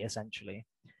their fate, essentially.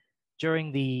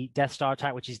 During the Death Star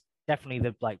attack, which is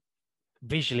definitely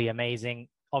visually amazing,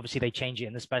 obviously, they change it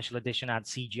in the special edition, add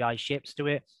CGI ships to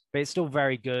it, but it's still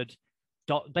very good.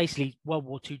 Basically, World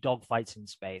War II dogfights in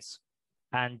space.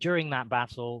 And during that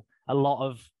battle, a lot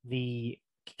of the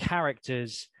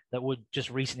characters that were just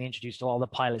recently introduced, a lot of the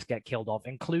pilots get killed off,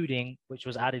 including, which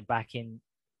was added back in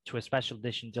to a special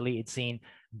edition deleted scene,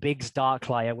 Biggs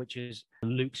Darklighter, which is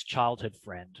Luke's childhood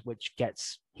friend,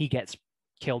 he gets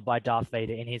killed by Darth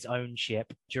Vader in his own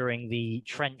ship during the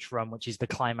trench run, which is the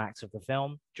climax of the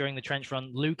film. During the trench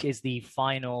run, Luke is the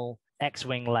final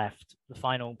X-Wing left, the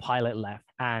final pilot left,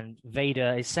 and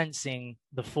Vader is sensing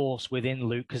the Force within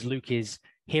Luke because Luke is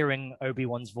hearing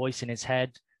Obi-Wan's voice in his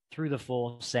head through the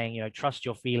Force saying, trust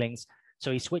your feelings.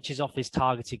 So he switches off his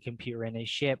targeted computer in his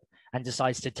ship and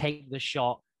decides to take the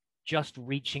shot, just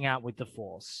reaching out with the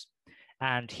Force.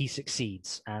 And he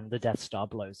succeeds, and the Death Star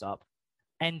blows up,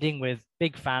 ending with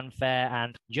big fanfare.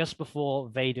 And just before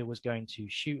Vader was going to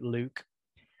shoot Luke,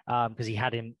 because he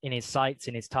had him in his sights,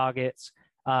 in his targets,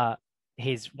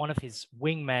 one of his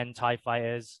wingmen, TIE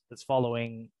fighters that's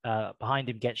following behind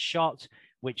him, gets shot,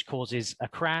 which causes a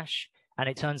crash. And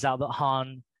it turns out that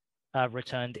Han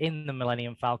returned in the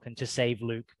Millennium Falcon to save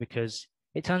Luke, because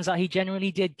it turns out he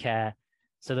genuinely did care.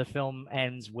 So the film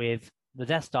ends with the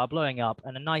Death Star blowing up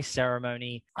and a nice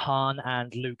ceremony. Han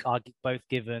and Luke are both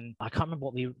given, I can't remember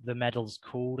what the medal's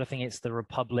called. I think it's the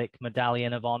Republic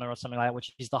Medallion of Honor or something like that,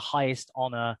 which is the highest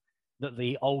honor that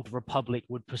the old Republic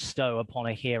would bestow upon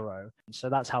a hero. So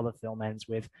that's how the film ends,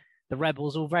 with the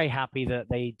rebels all very happy that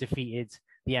they defeated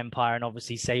the Empire and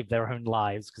obviously saved their own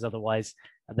lives, because otherwise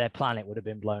their planet would have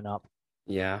been blown up.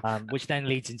 Yeah. Which then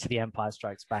leads into The Empire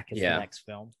Strikes Back as the next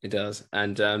film. It does.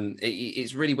 And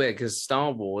it's really weird because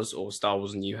Star Wars, or Star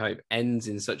Wars A New Hope, ends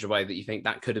in such a way that you think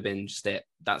that could have been just it.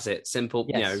 That's it. Simple,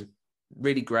 yes.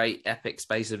 Really great, epic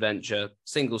space adventure,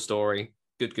 single story,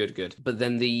 good. But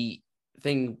then the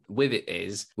thing with it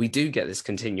is we do get this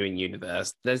continuing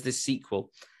universe. There's this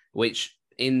sequel, which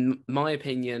in my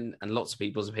opinion, and lots of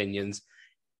people's opinions,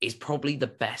 is probably the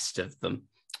best of them,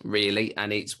 really,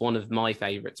 and it's one of my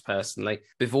favorites personally.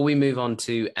 Before we move on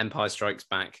to Empire Strikes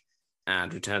Back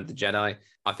and Return of the Jedi,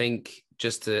 I think,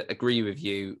 just to agree with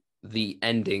you, the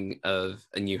ending of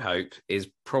A New Hope is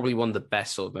probably one of the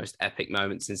best, sort of most epic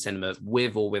moments in cinema,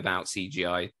 with or without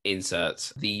CGI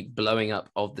inserts. The blowing up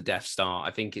of the Death Star,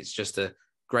 I think it's just a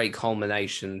great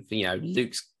culmination for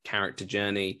Luke's character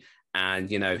journey and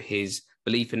his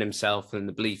belief in himself and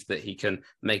the belief that he can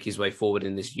make his way forward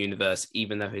in this universe,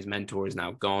 even though his mentor is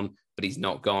now gone, but he's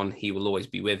not gone. He will always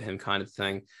be with him, kind of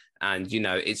thing. And,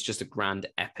 it's just a grand,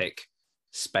 epic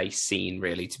space scene,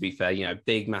 really, to be fair.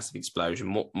 Big, massive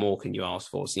explosion. What more can you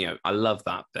ask for? So, I love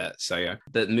that bit. So,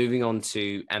 but moving on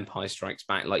to Empire Strikes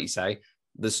Back, like you say,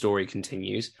 the story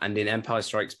continues. And in Empire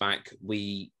Strikes Back,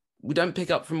 we don't pick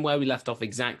up from where we left off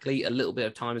exactly. A little bit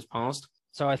of time has passed.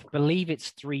 So I believe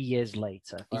it's 3 years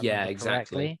later. Yeah,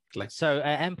 exactly. So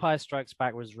Empire Strikes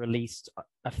Back was released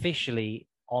officially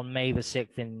on May the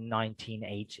 6th in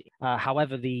 1980.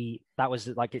 However, that was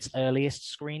like its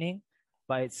earliest screening,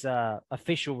 but its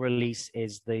official release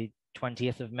is the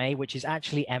 20th of May, which is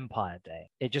actually Empire Day.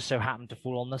 It just so happened to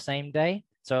fall on the same day.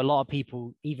 So a lot of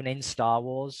people, even in Star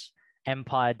Wars,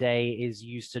 Empire Day is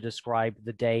used to describe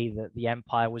the day that the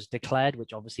Empire was declared,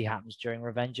 which obviously happens during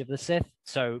Revenge of the Sith.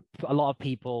 So a lot of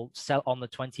people on the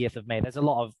 20th of May. There's a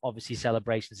lot of obviously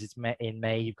celebrations. It's in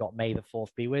May. You've got May the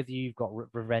 4th be with you. You've got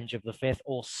Revenge of the 5th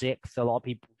or 6th. A lot of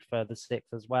people prefer the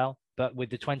 6th as well. But with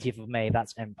the 20th of May,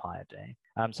 that's Empire Day.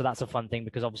 So that's a fun thing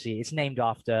because obviously it's named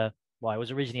after, well, it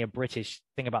was originally a British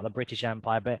thing about the British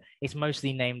Empire, but it's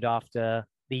mostly named after,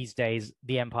 these days,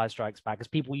 The Empire Strikes Back, because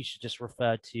people used to just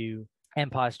refer to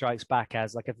Empire Strikes Back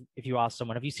as, like, if you ask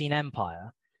someone, have you seen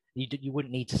Empire? You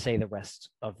wouldn't need to say the rest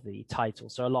of the title.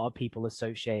 So a lot of people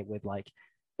associate with, like,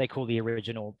 they used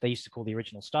to call the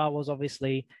original Star Wars,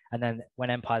 obviously. And then when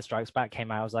Empire Strikes Back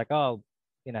came out, I was like, oh,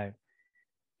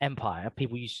 Empire.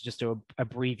 People used to just to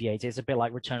abbreviate it. It's a bit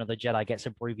like Return of the Jedi gets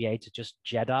abbreviated to just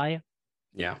Jedi.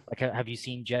 Yeah. Like, have you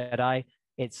seen Jedi?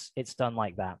 It's done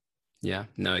like that. Yeah,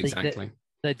 no, exactly.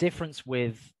 The difference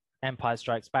with Empire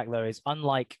Strikes Back, though, is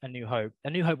unlike A New Hope. A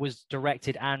New Hope was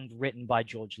directed and written by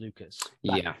George Lucas.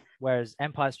 Yeah. Whereas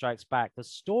Empire Strikes Back, the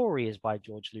story is by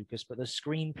George Lucas, but the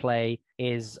screenplay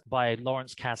is by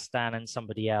Lawrence Kasdan and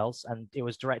somebody else. And it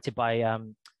was directed by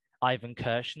Ivan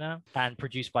Kershner and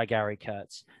produced by Gary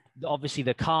Kurtz. Obviously,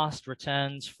 the cast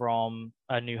returns from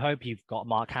A New Hope. You've got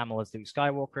Mark Hamill as Luke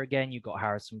Skywalker again. You've got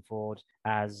Harrison Ford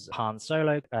as Han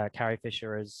Solo, Carrie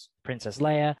Fisher as Princess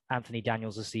Leia, Anthony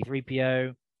Daniels as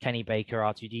C-3PO, Kenny Baker,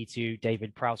 R2-D2,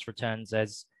 David Prowse returns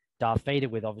as Darth Vader,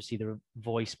 with obviously the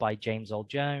voice by James Earl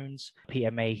Jones, Peter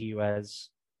Mayhew as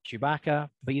Chewbacca.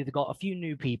 But you've got a few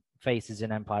new faces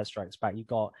in Empire Strikes Back. You've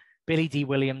got Billy D.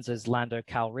 Williams as Lando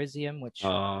Calrissian, which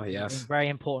is a very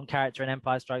important character in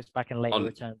Empire Strikes Back and later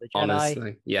Return of the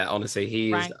Jedi. Honestly,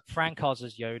 he is. Frank Oz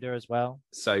as Yoda as well.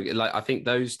 So, like, I think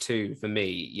those two, for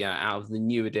me, out of the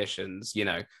new additions,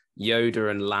 Yoda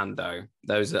and Lando,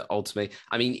 those are ultimately,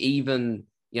 I mean, even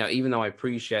though I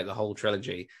appreciate the whole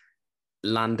trilogy,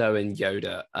 Lando and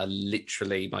Yoda are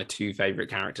literally my two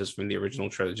favorite characters from the original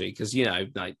trilogy because,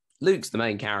 like, Luke's the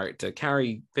main character.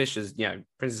 Carrie Fisher's,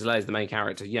 Princess Leia's the main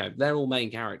character. They're all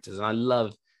main characters, and I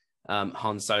love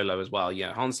Han Solo as well.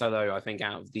 Han Solo, I think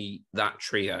out of that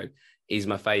trio is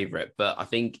my favorite, but I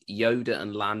think Yoda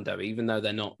and Lando, even though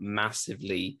they're not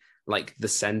massively like the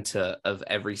center of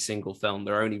every single film,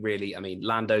 they're only really,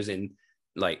 Lando's in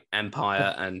like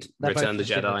Empire and Return of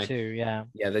the Jedi.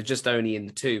 They're just only in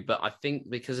the two. But I think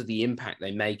because of the impact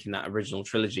they make in that original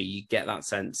trilogy, you get that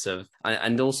sense of,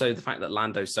 and also the fact that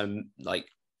Lando's so like,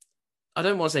 I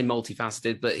don't want to say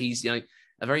multifaceted, but he's a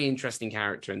very interesting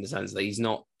character in the sense that he's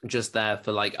not just there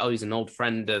for like, oh, he's an old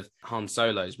friend of Han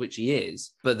Solo's, which he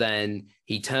is, but then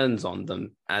he turns on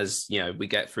them as, we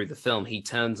get through the film, he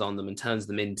turns on them and turns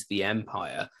them into the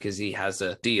Empire because he has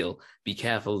a deal. Be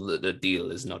careful that the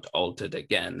deal is not altered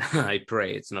again. I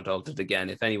pray it's not altered again.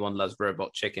 If anyone loves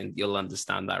Robot Chicken, you'll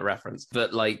understand that reference.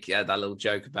 But like that little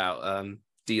joke about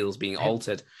deals being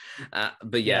altered.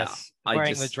 But yeah, yes,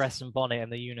 wearing the dress and bonnet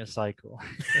and the unicycle.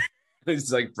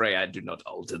 It's like, pray I do not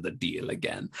alter the deal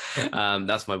again.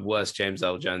 That's my worst James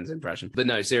Earl Jones impression. But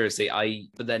no, seriously,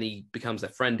 but then he becomes their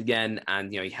friend again,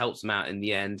 and he helps them out in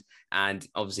the end. And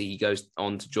obviously he goes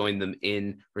on to join them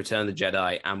in Return of the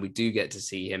Jedi, and we do get to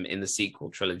see him in the sequel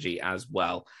trilogy as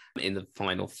well in the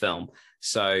final film.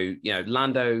 So,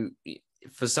 Lando,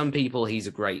 for some people, he's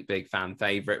a great big fan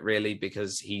favorite, really,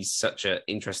 because he's such an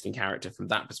interesting character from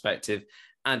that perspective.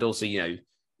 And also,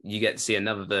 you get to see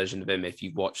another version of him if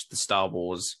you've watched a Star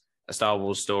Wars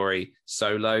story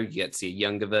Solo. You get to see a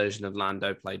younger version of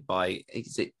Lando played by,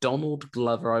 is it Donald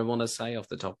Glover, I want to say off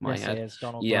the top of my head. Yes,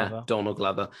 Donald Glover. Donald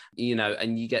Glover.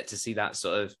 And you get to see that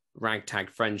sort of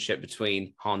ragtag friendship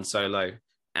between Han Solo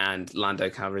and Lando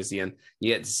Calrissian.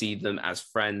 You get to see them as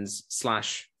friends /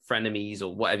 frenemies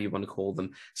or whatever you want to call them.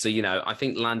 So, I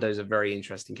think Lando's a very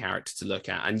interesting character to look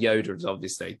at. And Yoda is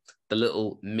obviously the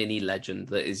little mini legend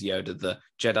that is Yoda, the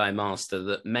Jedi Master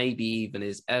that maybe even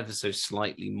is ever so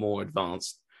slightly more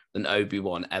advanced than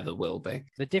Obi-Wan ever will be.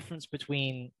 The difference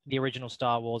between the original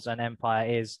Star Wars and Empire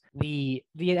is the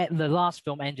last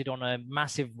film ended on a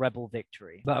massive rebel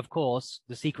victory. But of course,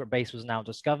 the secret base was now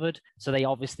discovered. So they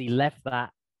obviously left that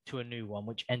to a new one,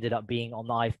 which ended up being on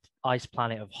the ice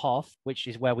planet of Hoth, which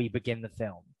is where we begin the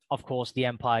film. Of course, the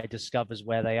Empire discovers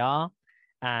where they are,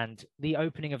 and the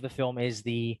opening of the film is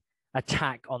the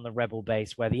attack on the rebel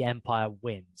base where the Empire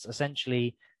wins.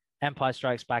 Essentially, Empire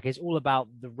Strikes Back is all about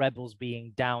the rebels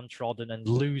being downtrodden and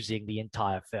losing the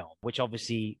entire film, which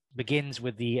obviously begins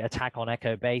with the attack on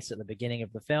Echo Base at the beginning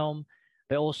of the film,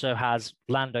 but also has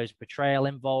Lando's betrayal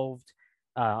involved,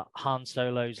 Han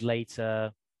Solo's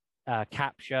later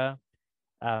capture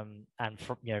and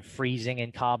freezing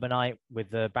in carbonite with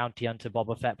the bounty hunter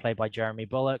Boba Fett played by Jeremy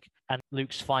Bulloch, and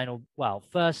Luke's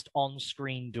first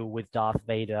on-screen duel with Darth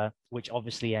Vader, which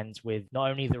obviously ends with not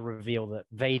only the reveal that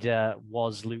Vader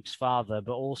was Luke's father,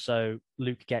 but also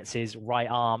Luke gets his right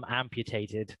arm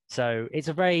amputated. So it's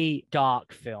a very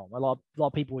dark film. A lot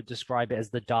of people would describe it as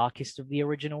the darkest of the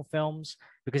original films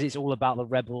because it's all about the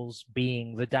rebels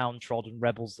being the downtrodden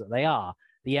rebels that they are.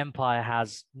 The Empire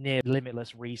has near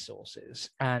limitless resources,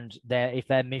 and if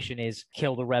their mission is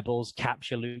kill the rebels,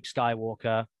 capture Luke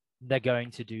Skywalker, they're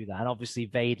going to do that. And obviously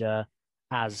Vader,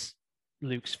 as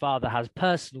Luke's father, has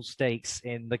personal stakes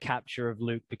in the capture of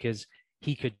Luke because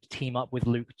he could team up with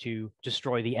Luke to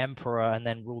destroy the Emperor and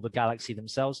then rule the galaxy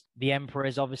themselves. The Emperor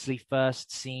is obviously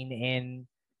first seen in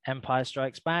Empire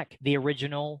Strikes Back. The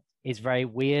original is very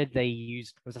weird. They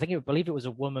used, I believe it was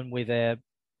a woman with a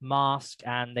mask,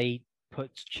 and they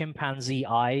put chimpanzee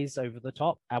eyes over the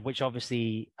top, which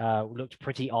obviously looked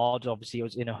pretty odd. Obviously, it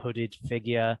was in a hooded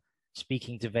figure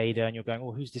speaking to Vader, and you're going,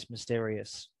 oh, who's this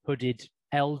mysterious, hooded,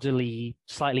 elderly,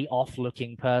 slightly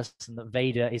off-looking person that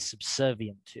Vader is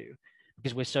subservient to?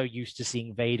 Because we're so used to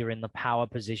seeing Vader in the power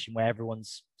position where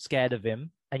everyone's scared of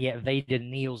him, and yet Vader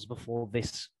kneels before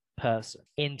this person.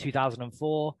 In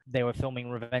 2004, they were filming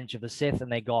Revenge of the Sith,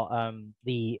 and they got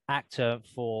the actor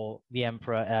for the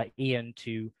Emperor, Ian,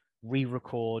 to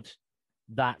re-record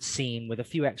that scene with a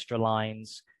few extra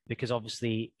lines, because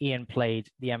obviously Ian played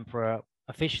the Emperor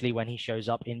officially when he shows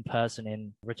up in person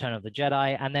in Return of the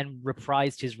Jedi, and then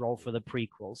reprised his role for the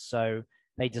prequels. So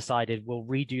they decided we'll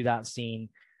redo that scene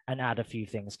and add a few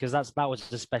things, because that was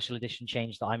the special edition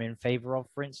change that I'm in favor of,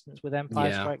 for instance, with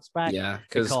Empire Strikes Back.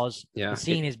 Because the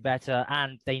scene is better,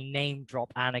 and they name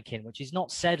drop Anakin, which is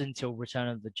not said until Return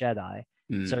of the Jedi.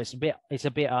 So it's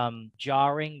a bit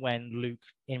jarring when Luke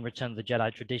in Return of the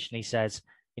Jedi traditionally says,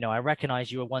 I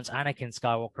recognize you were once Anakin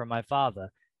Skywalker and my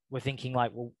father. We're thinking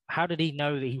like, well, how did he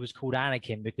know that he was called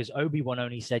Anakin? Because Obi-Wan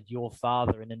only said your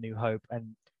father in A New Hope,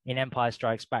 and in Empire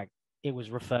Strikes Back, it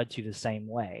was referred to the same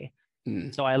way.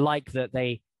 So I like that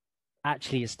they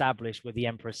actually established with the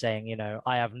Emperor saying, you know,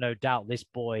 I have no doubt this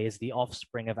boy is the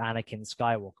offspring of Anakin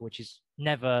Skywalker, which is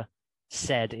never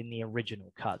said in the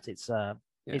original cut. It's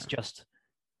just,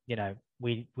 you know,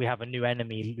 we have a new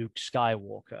enemy, Luke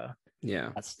Skywalker.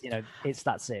 Yeah. That's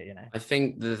it, you know. I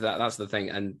think that's the thing.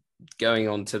 And going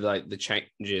on to like the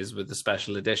changes with the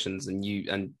special editions,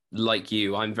 and like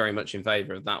you, I'm very much in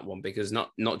favor of that one, because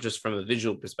not just from a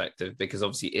visual perspective, because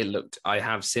obviously I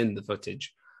have seen the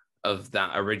footage of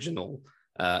that original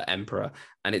Emperor,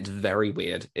 and it's very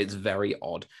weird. It's very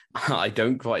odd. I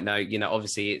don't quite know. You know,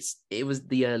 obviously it was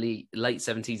the late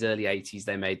 70s, early 80s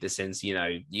they made this in. So, you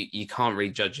know, you can't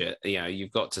really judge it. You know,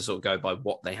 you've got to sort of go by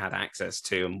what they had access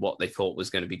to and what they thought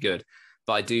was going to be good.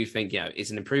 But I do think, you know,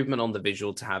 it's an improvement on the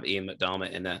visual to have Ian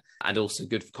McDiarmid in it, and also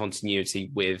good for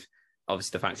continuity with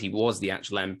obviously the fact he was the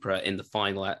actual Emperor in the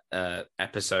final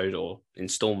episode or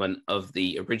installment of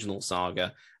the original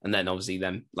saga. And then obviously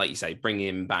then, like you say, bringing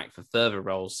him back for further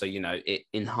roles. So, you know, it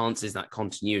enhances that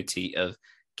continuity of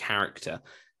character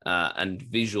and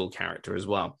visual character as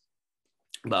well.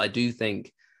 But I do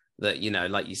think that, you know,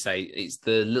 like you say, it's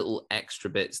the little extra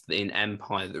bits in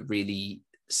Empire that really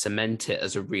cement it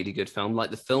as a really good film. Like,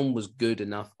 the film was good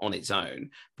enough on its own,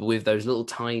 but with those little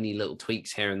tiny little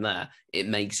tweaks here and there, it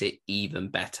makes it even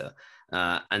better.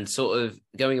 And sort of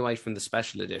going away from the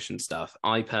special edition stuff,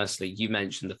 I personally, you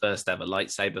mentioned the first ever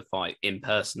lightsaber fight,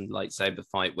 in-person lightsaber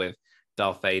fight with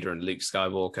Darth Vader and Luke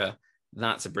Skywalker.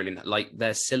 That's a brilliant, like,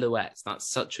 their silhouettes. That's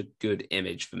such a good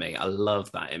image for me. I love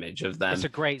that image of them. It's a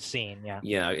great scene, yeah.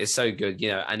 You know, it's so good, you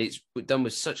know, and it's done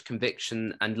with such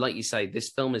conviction. And like you say,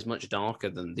 this film is much darker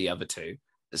than the other two.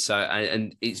 So,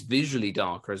 and it's visually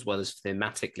darker as well as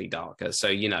thematically darker. So,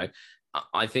 you know,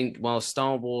 I think while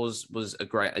Star Wars was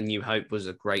A New Hope was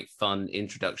a great fun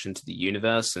introduction to the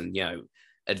universe and, you know,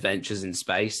 adventures in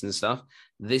space and stuff,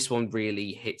 this one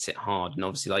really hits it hard. And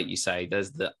obviously, like you say,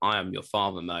 there's the I am your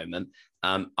father moment.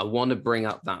 I want to bring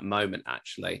up that moment,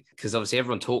 actually, because obviously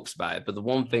everyone talks about it. But the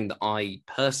one thing that I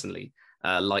personally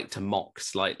like to mock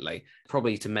slightly,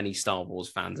 probably to many Star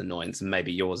Wars fans' annoyance, and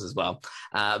maybe yours as well,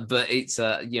 but it's,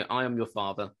 you know, I am your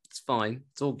father. It's fine.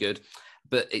 It's all good.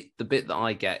 But the bit that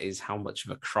I get is how much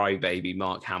of a crybaby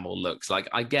Mark Hamill looks. Like,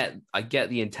 I get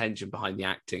the intention behind the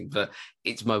acting, but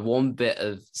it's my one bit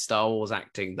of Star Wars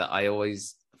acting that I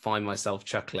always find myself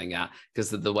chuckling at,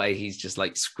 because of the way he's just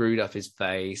like screwed up his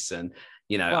face. And,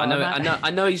 you know, well,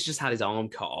 I know he's just had his arm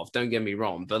cut off, don't get me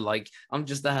wrong, but like, I'm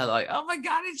just there like, oh my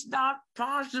God, it's not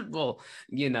possible.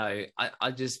 You know,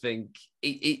 I just think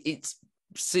it's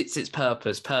sits its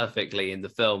purpose perfectly in the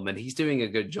film, and he's doing a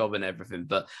good job and everything.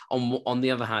 But on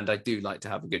the other hand, I do like to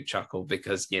have a good chuckle,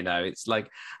 because, you know, it's like,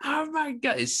 oh my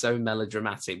God, it's so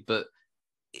melodramatic, but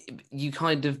you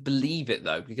kind of believe it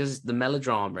though, because the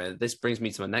melodrama, this brings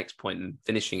me to my next point and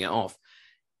finishing it off,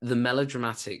 the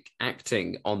melodramatic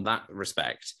acting on that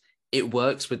respect, it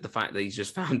works with the fact that he's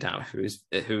just found out who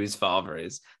his father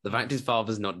is, the fact his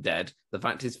father's not dead, the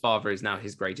fact his father is now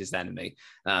his greatest enemy,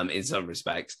 in some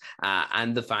respects,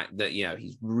 and the fact that, you know,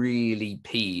 he's really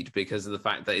peed because of the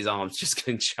fact that his arm's just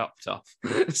getting chopped off.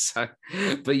 So,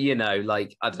 but, you know,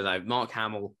 like, I don't know, Mark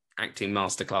Hamill acting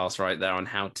masterclass right there on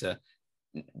how to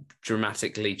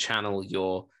dramatically channel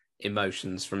your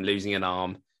emotions from losing an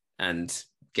arm and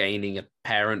gaining a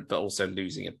parent, but also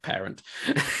losing a parent.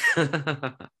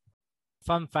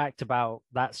 Fun fact about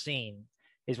that scene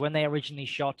is when they originally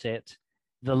shot it,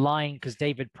 the line, because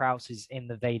David Prowse is in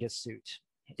the Vader suit.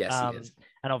 Yes, he is.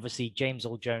 And obviously James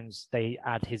Earl Jones, they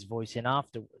add his voice in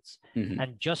afterwards. Mm-hmm.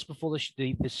 And just before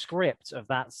the script of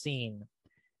that scene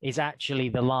is actually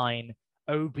the line,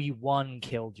 Obi-Wan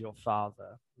killed your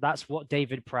father. That's what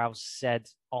David Prowse said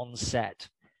on set.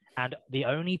 And the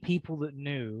only people that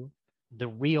knew the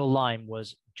real line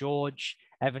was George,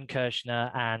 Evan Kirshner,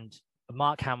 and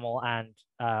Mark Hamill, and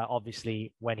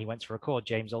obviously when he went to record,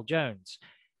 James Earl Jones.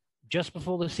 Just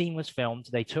before the scene was filmed,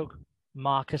 they took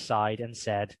Mark aside and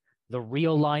said, the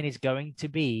real line is going to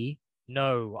be,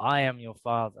 no, I am your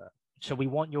father. So we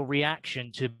want your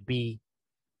reaction to be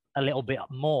a little bit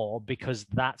more, because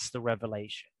that's the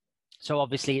revelation. So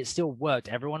obviously it still worked.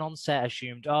 Everyone on set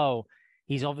assumed, oh,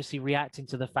 he's obviously reacting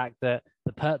to the fact that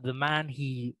the man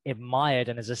he admired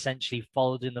and has essentially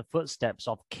followed in the footsteps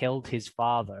of killed his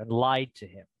father and lied to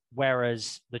him.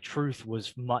 Whereas the truth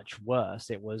was much worse.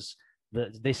 It was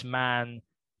that this man,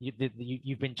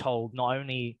 you've been told, not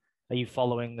only are you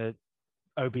following the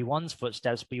Obi-Wan's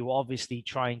footsteps, but you were obviously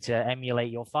trying to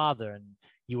emulate your father. And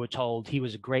you were told he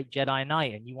was a great Jedi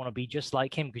Knight and you want to be just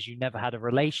like him because you never had a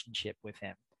relationship with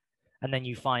him. And then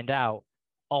you find out,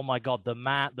 oh my God,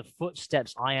 the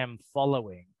footsteps I am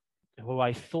following, who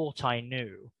I thought I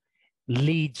knew,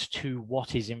 leads to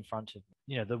what is in front of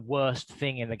him. The worst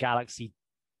thing in the galaxy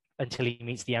until he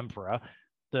meets the Emperor,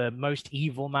 the most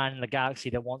evil man in the galaxy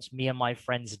that wants me and my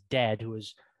friends dead, who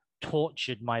has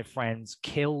tortured my friends,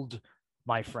 killed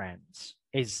my friends,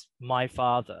 is my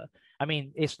father. I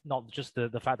mean, it's not just the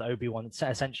fact that Obi-Wan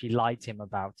essentially lied to him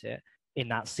about it in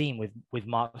that scene with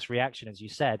Mark's reaction, as you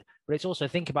said, but it's also,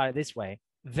 think about it this way.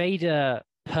 Vader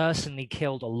personally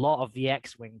killed a lot of the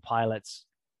X-Wing pilots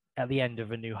at the end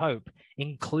of A New Hope,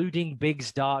 including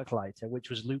Biggs Darklighter, which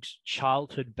was Luke's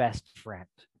childhood best friend.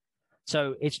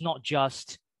 So it's not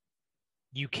just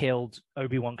you killed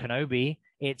Obi-Wan Kenobi,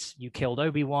 it's you killed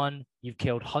Obi-Wan, you've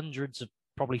killed hundreds of,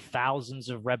 probably thousands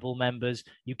of Rebel members,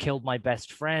 you killed my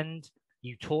best friend,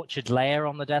 you tortured Leia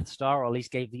on the Death Star, or at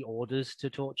least gave the orders to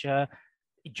torture her.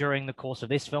 During the course of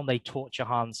this film, they torture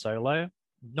Han Solo.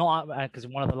 Not because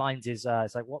one of the lines is,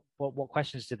 it's like, what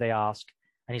questions did they ask?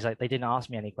 And he's like, they didn't ask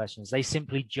me any questions. They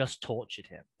simply just tortured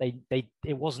him.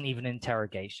 It wasn't even an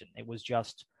interrogation. It was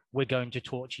just, we're going to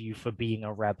torture you for being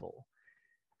a rebel.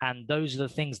 And those are the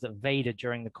things that Vader,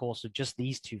 during the course of just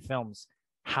these two films,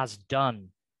 has done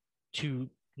to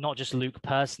not just Luke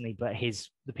personally, but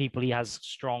the people he has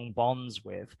strong bonds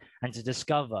with, and to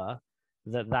discover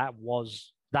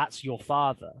that's your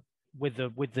father. With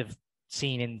the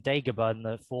scene in Dagobah and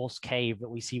the Force cave that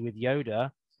we see with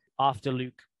Yoda, after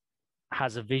Luke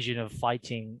has a vision of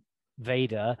fighting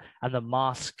Vader and the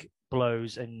mask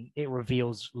blows and it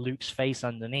reveals Luke's face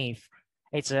underneath,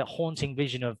 it's a haunting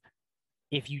vision of,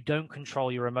 if you don't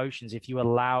control your emotions, if you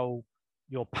allow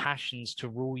your passions to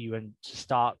rule you and to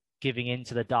start giving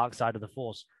into the dark side of the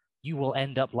Force, you will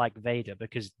end up like Vader,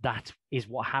 because that is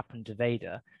what happened to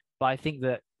Vader. But I think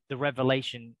that the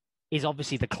revelation is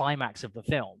obviously the climax of the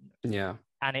film. Yeah.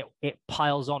 And it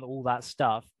piles on all that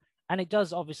stuff. And it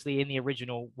does, obviously, in the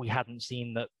original, we hadn't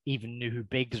seen that, even knew who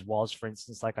Biggs was, for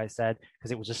instance, like I said,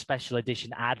 because it was a special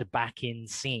edition add back in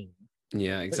scene.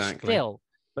 Yeah, exactly.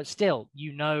 But still,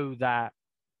 you know that,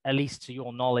 at least to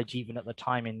your knowledge, even at the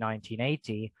time in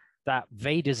 1980, that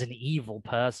Vader's an evil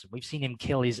person. We've seen him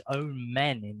kill his own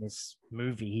men in this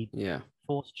movie. Yeah.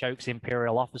 Force chokes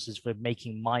Imperial officers for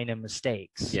making minor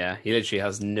mistakes. Yeah, he literally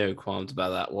has no qualms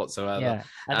about that whatsoever. Yeah.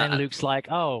 And then Luke's like,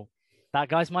 oh, that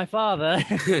guy's my father.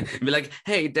 Be like,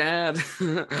 hey, Dad.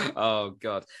 Oh,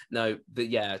 God. No, but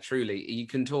yeah, truly, you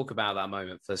can talk about that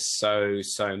moment for so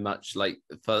much, like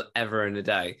forever and a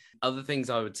day. Other things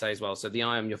I would say as well. So the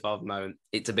I am your father moment,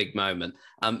 it's a big moment.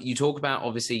 You talk about,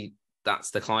 obviously,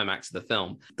 that's the climax of the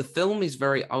film. The film is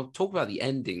I'll talk about the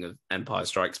ending of Empire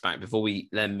Strikes Back before we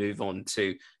then move on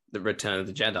to the Return of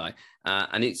the Jedi.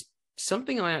 And it's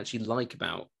something I actually like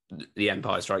about the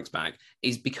Empire Strikes Back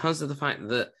is because of the fact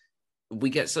that we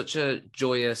get such a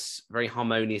joyous, very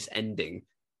harmonious ending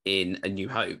in A New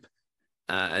Hope.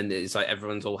 And it's like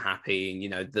everyone's all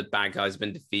happy and, the bad guys have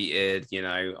been defeated,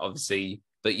 obviously.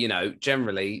 But,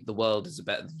 generally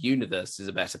the universe is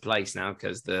a better place now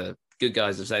because the good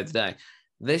guys have saved the day.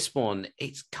 This one,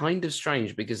 it's kind of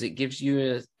strange because it gives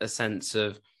you a sense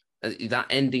of that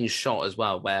ending shot as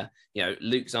well, where,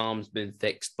 Luke's arm's been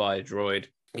fixed by a droid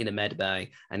in a med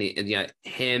bay, and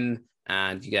him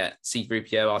and you get C-3PO,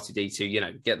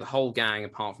 R2-D2, get the whole gang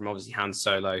apart from obviously Han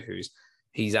Solo,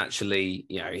 he's actually,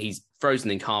 he's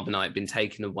frozen in carbonite, been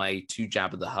taken away to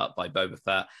Jabba the Hutt by Boba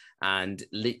Fett. And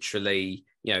literally,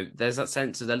 there's that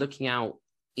sense of they're looking out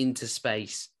into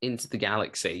space, into the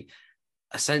galaxy.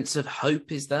 A sense of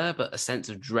hope is there, but a sense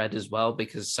of dread as well,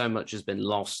 because so much has been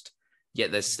lost,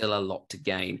 yet there's still a lot to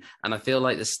gain. And I feel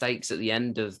like the stakes at the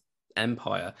end of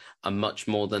Empire are much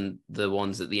more than the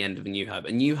ones at the end of A New Hope.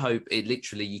 A New Hope, it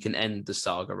literally, you can end the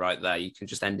saga right there. You can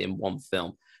just end it in one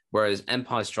film. Whereas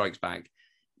Empire Strikes Back,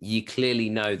 you clearly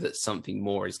know that something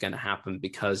more is going to happen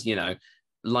because, Han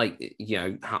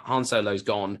Solo's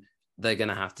gone. They're going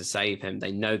to have to save him.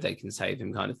 They know they can save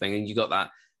him, kind of thing. And you got that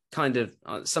kind of,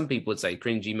 some people would say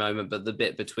cringy moment, but the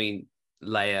bit between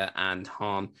Leia and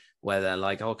Han, where they're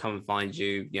like, I'll come and find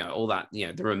you, all that,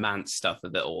 the romance stuff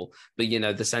of it all. But,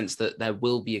 the sense that there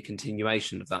will be a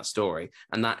continuation of that story.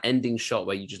 And that ending shot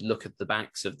where you just look at the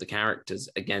backs of the characters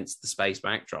against the space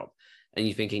backdrop. And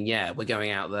you're thinking, yeah, we're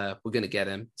going out there, we're going to get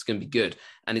him, it's going to be good.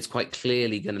 And it's quite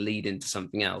clearly going to lead into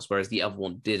something else, whereas the other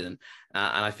one didn't.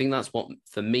 And I think that's what,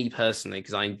 for me personally,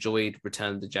 because I enjoyed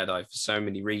Return of the Jedi for so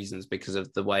many reasons, because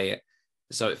of the way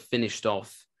it finished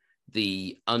off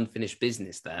the unfinished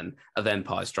business then of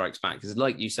Empire Strikes Back. Because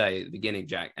like you say at the beginning,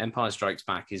 Jack, Empire Strikes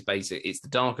Back is it's the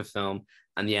darker film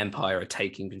and the Empire are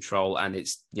taking control and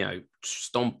it's,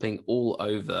 stomping all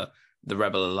over the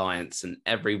Rebel Alliance and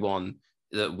everyone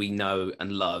that we know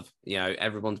and love,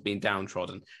 everyone's been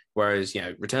downtrodden. Whereas,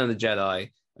 Return of the Jedi,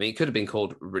 I mean, it could have been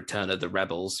called Return of the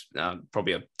Rebels,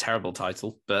 probably a terrible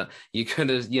title, but you could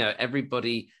have,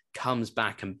 everybody comes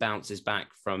back and bounces back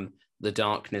from the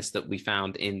darkness that we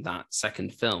found in that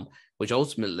second film, which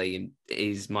ultimately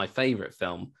is my favorite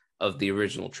film of the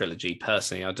original trilogy.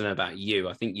 Personally, I don't know about you.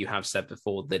 I think you have said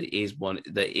before that it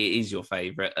is your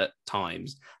favorite at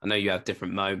times. I know you have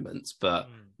different moments, but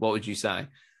what would you say?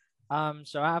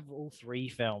 So I have all three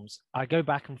films. I go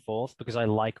back and forth because I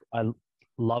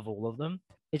love all of them.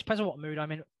 It depends on what mood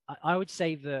I'm in. I would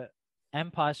say that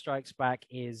Empire Strikes Back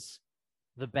is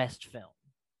the best film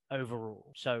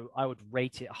overall. So I would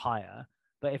rate it higher.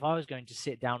 But if I was going to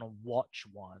sit down and watch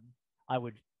one, I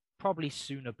would probably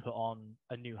sooner put on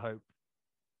A New Hope,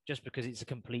 just because it's a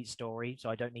complete story. So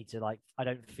I don't need to I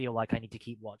don't feel like I need to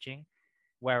keep watching.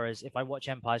 Whereas if I watch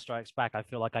Empire Strikes Back, I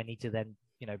feel like I need to then,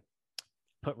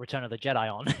 put Return of the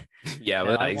Jedi on. Yeah,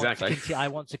 well, exactly. I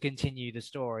want to continue the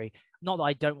story. Not that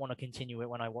I don't want to continue it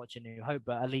when I watch A New Hope,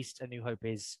 but at least A New Hope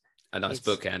is a nice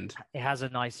bookend. It has a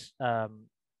nice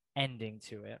ending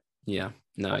to it. Yeah,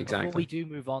 no, exactly. Before we do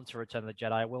move on to Return of the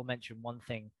Jedi, I will mention one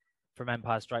thing from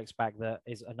Empire Strikes Back that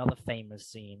is another famous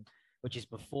scene, which is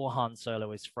before Han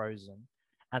Solo is frozen,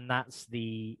 and that's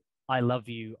the "I love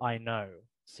you, I know"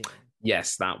 scene.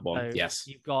 Yes, that one. So yes.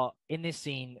 You've got in this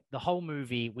scene, the whole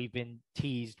movie, we've been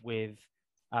teased with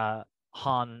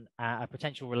Han, a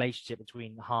potential relationship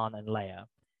between Han and Leia.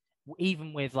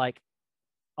 Even with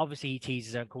obviously he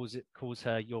teases her and calls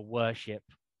her your worship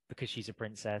because she's a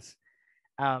princess.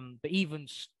 But even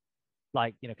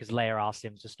because Leia asked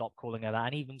him to stop calling her that,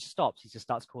 and even stops, he just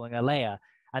starts calling her Leia.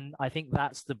 And I think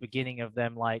that's the beginning of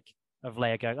them, of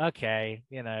Leia going, okay,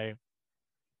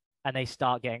 and they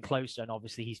start getting closer. And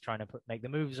obviously he's trying to make the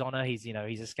moves on her. He's,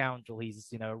 he's a scoundrel.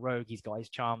 He's, a rogue. He's got his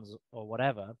charms or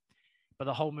whatever. But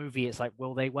the whole movie, it's like,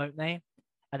 will they, won't they?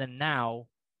 And then now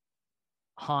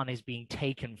Han is being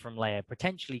taken from Leia,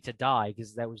 potentially to die,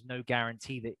 because there was no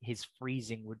guarantee that his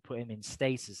freezing would put him in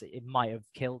stasis. It might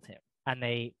have killed him. And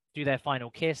they do their final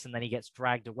kiss, and then he gets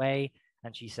dragged away,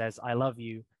 and she says, I love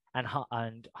you. And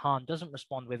Han doesn't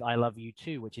respond with, I love you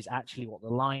too, which is actually what the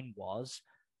line was.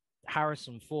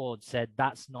 Harrison Ford said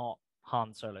that's not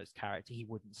Han Solo's character. He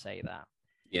wouldn't say that.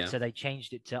 Yeah. So they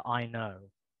changed it to I know.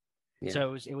 Yeah.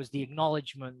 So it was the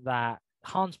acknowledgement that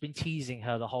Han's been teasing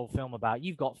her the whole film about,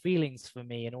 you've got feelings for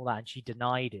me and all that, and she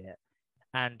denied it.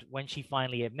 And when she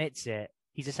finally admits it,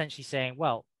 he's essentially saying,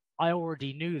 well, I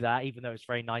already knew that, even though it's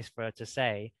very nice for her to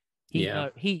say. He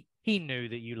knew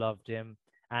that you loved him,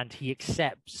 and he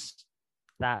accepts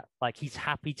that, he's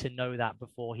happy to know that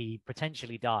before he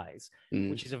potentially dies,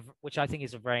 which I think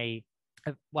is a very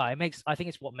I think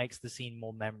it's what makes the scene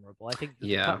more memorable. I think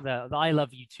the I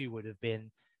love you too would have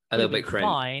been a little bit cringe,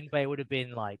 fine, but it would have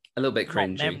been a little bit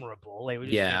cringy, memorable. It would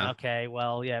just been, okay,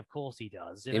 well, yeah, of course he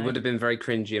does. It would have been very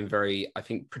cringy and very, I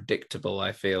think, predictable.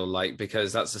 I feel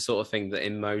because that's the sort of thing that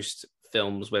in most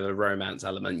films with a romance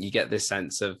element, you get this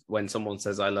sense of when someone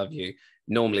says "I love you,"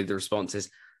 normally the response is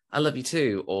 "I love you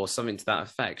too" or something to that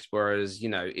effect. Whereas,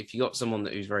 if you got someone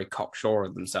who's very cocksure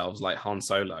of themselves, like Han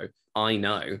Solo, "I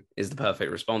know" is the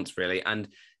perfect response, really. And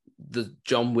the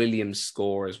John Williams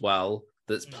score as well,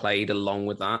 that's played along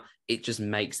with that, it just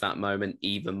makes that moment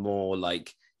even more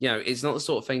it's not the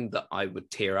sort of thing that I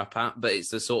would tear up at, but it's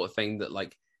the sort of thing that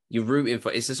you're rooting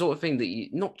for. It's the sort of thing that you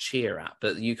not cheer at,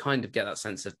 but you kind of get that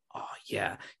sense of, oh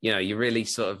yeah, you're really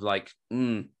sort of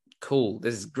cool,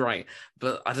 this is great.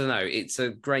 But I don't know, it's a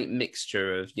great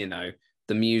mixture of, the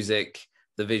music,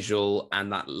 the visual,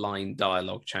 and that line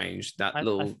dialogue change. That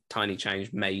tiny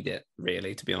change made it,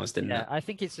 really, to be honest, didn't it? I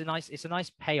think it's a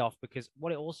nice payoff, because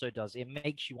what it also does, it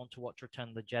makes you want to watch Return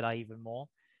of the Jedi even more.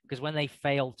 Because when they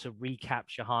fail to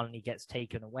recapture Han and he gets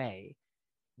taken away,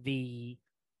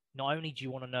 not only do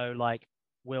you want to know,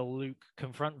 will Luke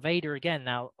confront Vader again?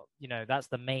 Now, that's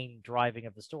the main driving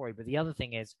of the story. But the other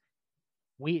thing is,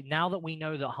 now that we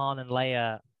know that Han and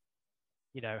Leia,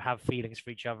 have feelings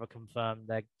for each other, confirmed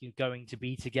they're going to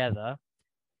be together,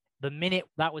 the minute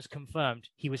that was confirmed,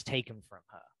 he was taken from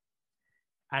her.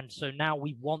 And so now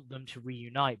we want them to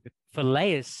reunite for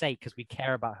Leia's sake, because we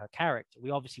care about her character.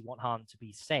 We obviously want Han to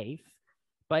be safe,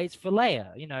 but it's for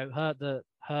Leia.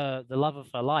 The love of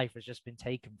her life has just been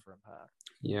taken from her.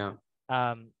 Yeah.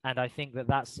 And I think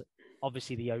that's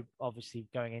obviously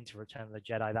going into Return of the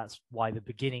Jedi. That's why the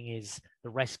beginning is the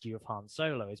rescue of Han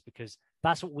Solo, is because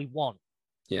that's what we want.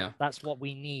 Yeah. That's what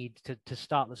we need to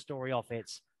start the story off.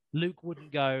 It's Luke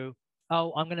wouldn't go,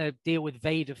 oh, I'm going to deal with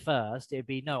Vader first. It'd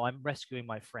be, no, I'm rescuing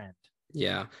my friend.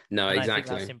 Yeah, no, and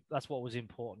exactly. That's what was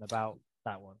important about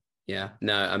that one. Yeah,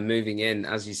 no, I'm moving in,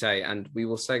 as you say, and we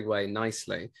will segue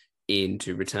nicely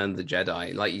into Return of the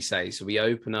Jedi, like you say. So we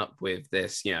open up with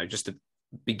this, just to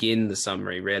begin the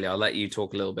summary, really. I'll let you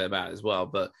talk a little bit about it as well,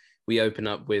 but we open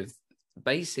up with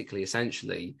basically,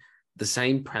 essentially, the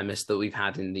same premise that we've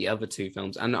had in the other two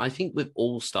films. And I think with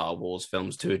all Star Wars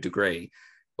films to a degree,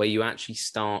 where you actually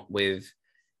start with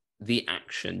the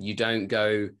action. You don't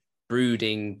go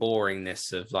brooding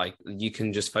boringness of like, you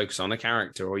can just focus on a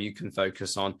character or you can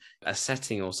focus on a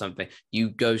setting or something. You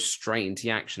go straight into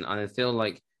the action. And I feel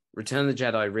like Return of the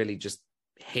Jedi really just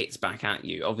hits back at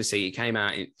you. Obviously, it came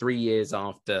out 3 years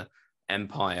after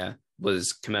Empire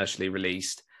was commercially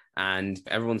released, and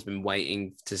everyone's been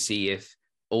waiting to see if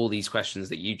all these questions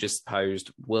that you just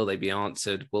posed, will they be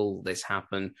answered? Will this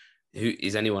happen? Who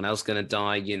is anyone else going to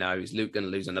die? Is Luke going to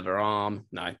lose another arm?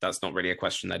 No, that's not really a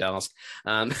question they'd ask.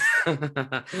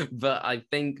 But I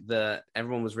think that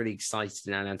everyone was really excited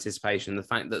in anticipation. The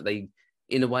fact that they,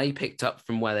 in a way, picked up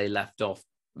from where they left off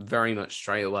very much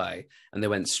straight away, and they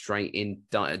went straight in,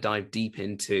 dive deep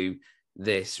into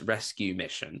this rescue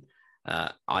mission.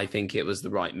 I think it was the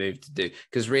right move to do,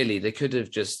 because really they could have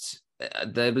just,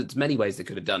 there was many ways they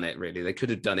could have done it. Really, they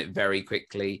could have done it very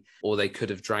quickly, or they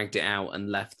could have dragged it out and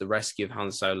left the rescue of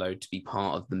Han Solo to be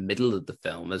part of the middle of the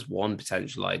film as one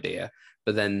potential idea.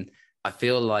 But then I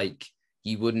feel like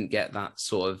you wouldn't get that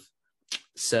sort of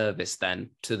service then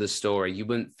to the story. You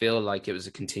wouldn't feel like it was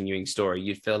a continuing story.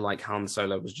 You'd feel like Han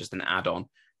Solo was just an add-on,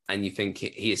 and you think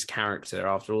his character,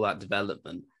 after all that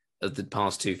development of the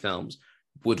past two films,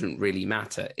 wouldn't really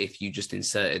matter if you just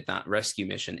inserted that rescue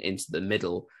mission into the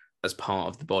middle as part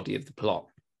of the body of the plot.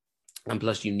 And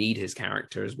plus, you need his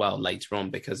character as well later on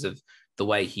because of the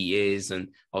way he is, and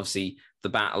obviously the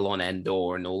battle on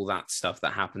Endor and all that stuff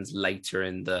that happens later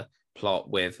in the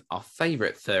plot with our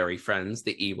favorite furry friends,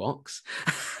 the Ewoks.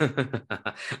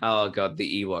 Oh god,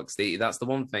 the Ewoks. That's the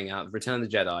one thing out of Return of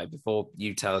the Jedi. Before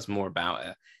you tell us more about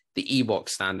it, the Ewoks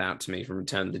stand out to me from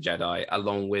Return of the Jedi,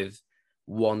 along with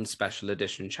one special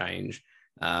edition change,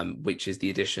 which is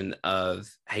the addition of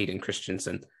Hayden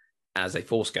Christensen as a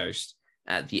Force ghost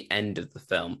at the end of the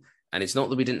film. And it's not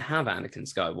that we didn't have Anakin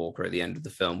Skywalker at the end of the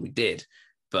film, we did,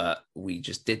 but we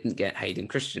just didn't get Hayden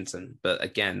Christensen. But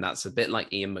again, that's a bit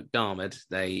like Ian McDiarmid.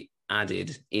 They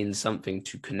added in something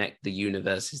to connect the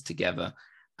universes together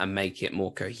and make it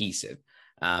more cohesive.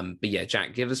 But yeah,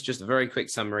 Jack, give us just a very quick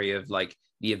summary of like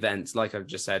the events. Like I've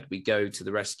just said, we go to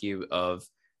the rescue of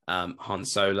Han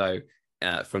Solo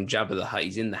from Jabba the Hutt.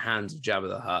 He's in the hands of Jabba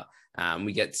the Hutt. And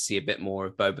we get to see a bit more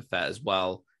of Boba Fett as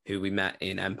well, who we met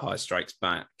in Empire Strikes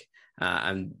Back.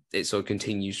 And it sort of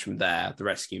continues from there, the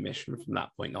rescue mission from that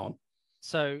point on.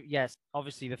 So, yes,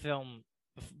 obviously the film,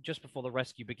 just before the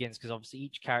rescue begins, because obviously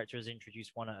each character is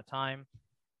introduced one at a time,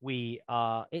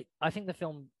 I think the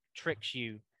film tricks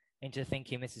you into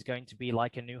thinking this is going to be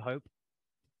like A New Hope,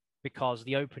 because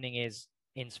the opening is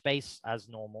in space as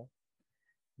normal,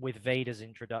 with Vader's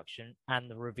introduction and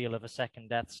the reveal of a second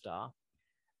Death Star.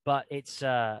 But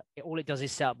all it does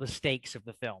is set up the stakes of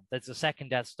the film. There's a second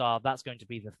Death Star, that's going to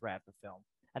be the threat of the film.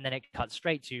 And then it cuts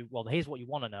straight to, well, here's what you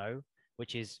want to know,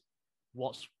 which is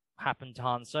what's happened to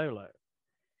Han Solo.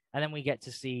 And then we get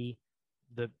to see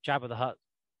the Jabba the Hutt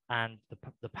and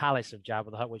the palace of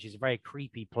Jabba the Hutt, which is a very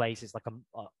creepy place. It's like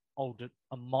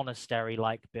a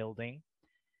monastery-like building.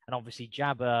 And obviously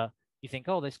Jabba, you think,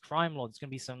 oh, this crime lord, it's going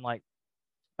to be some like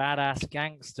badass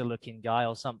gangster looking guy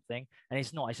or something, and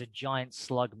it's not. It's a giant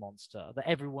slug monster that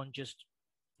everyone just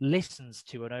listens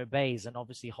to and obeys, and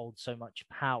obviously holds so much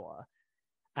power.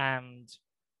 And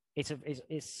it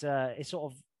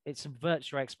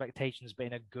subverts your expectations, but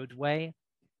in a good way,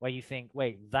 where you think,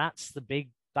 wait, that's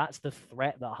the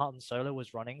threat that Han Solo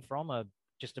was running from,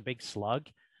 just a big slug.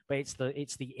 But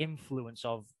it's the influence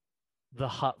of the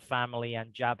Hutt family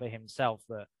and Jabba himself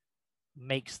that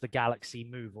makes the galaxy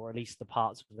move, or at least the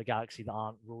parts of the galaxy that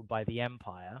aren't ruled by the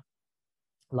Empire,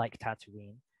 like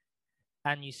Tatooine.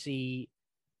 And you see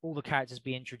all the characters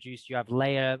be introduced. You have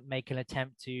Leia make an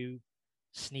attempt to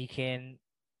sneak in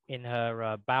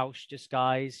her Bausch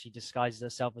disguise. She disguises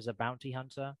herself as a bounty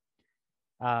hunter,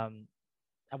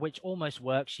 which almost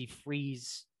works. She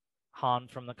frees Han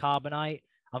from the carbonite.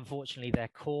 Unfortunately, they're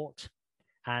caught,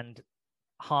 and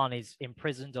Han is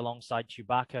imprisoned alongside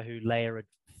Chewbacca, who Leia had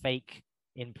fake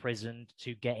imprisoned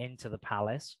to get into the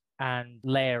palace. And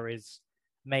Leia is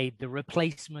made the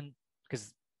replacement,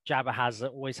 because Jabba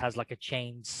always has like a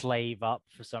chained slave up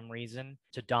for some reason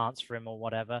to dance for him or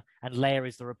whatever. And Leia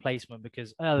is the replacement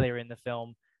because earlier in the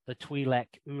film, the Twi'lek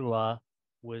Ula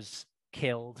was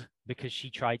killed because she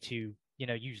tried to,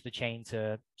 use the chain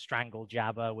to strangle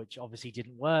Jabba, which obviously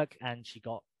didn't work, and she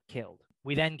got killed.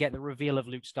 We then get the reveal of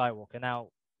Luke Skywalker. Now,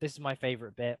 this is my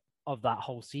favorite bit of that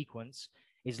whole sequence,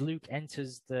 is Luke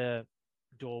enters the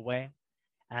doorway,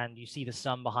 and you see the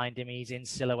sun behind him. He's in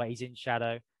silhouette, he's in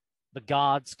shadow. The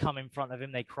guards come in front of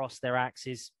him, they cross their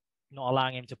axes, not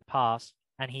allowing him to pass,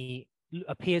 and he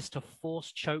appears to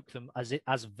force choke them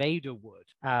as Vader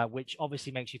would, which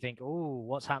obviously makes you think, oh,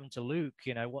 what's happened to Luke?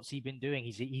 You know, what's he been doing?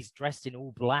 He's dressed in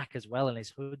all black as well, and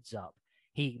his hood's up.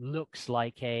 He looks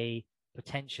like a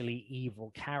potentially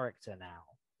evil character now,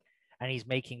 and he's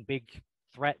making big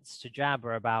threats to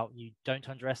Jabba about, you don't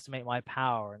underestimate my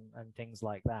power, and things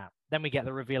like that. Then we get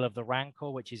the reveal of the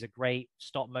Rancor, which is a great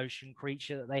stop motion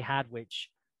creature that they had, which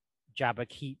Jabba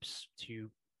keeps to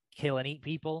kill and eat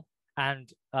people.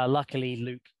 And luckily,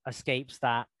 Luke escapes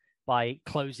that by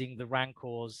closing the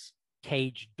Rancor's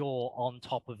cage door on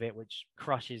top of it, which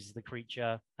crushes the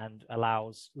creature and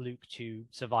allows Luke to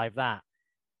survive that.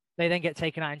 They then get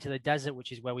taken out into the desert,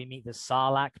 which is where we meet the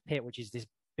Sarlacc pit, which is this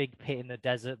big pit in the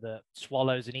desert that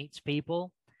swallows and eats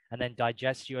people and then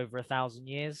digests you over 1,000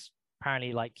 years.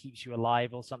 Apparently, like, keeps you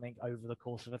alive or something over the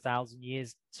course of 1,000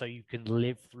 years, so you can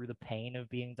live through the pain of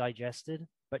being digested.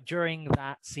 But during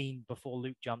that scene, before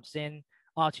Luke jumps in,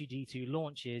 R2-D2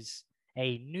 launches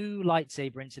a new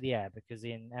lightsaber into the air, because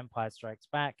in Empire Strikes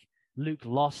Back, Luke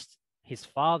lost his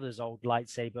father's old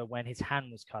lightsaber when his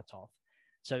hand was cut off.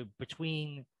 So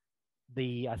between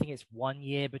I think it's 1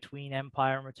 year between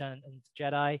Empire and Return of the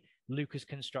Jedi, Luke has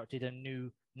constructed a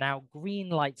new, now green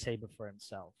lightsaber for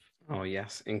himself. Oh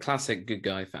yes, in classic good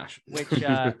guy fashion.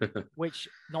 Which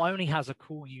not only has a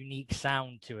cool, unique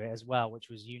sound to it as well, which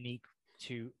was unique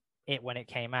to it when it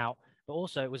came out, but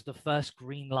also it was the first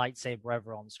green lightsaber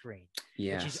ever on screen.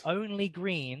 Yes. Which is only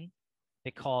green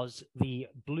because the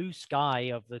blue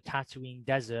sky of the Tatooine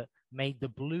desert made the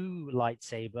blue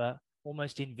lightsaber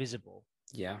almost invisible.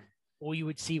 Yeah. All you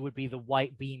would see would be the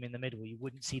white beam in the middle. You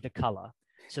wouldn't see the color.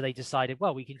 So they decided,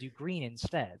 well, we can do green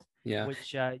instead. Yeah.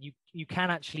 Which you can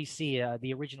actually see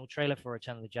the original trailer for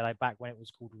Return of the Jedi back when it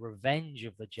was called Revenge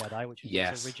of the Jedi, which was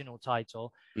its original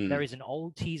title. There is an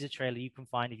old teaser trailer you can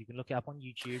find if you can look it up on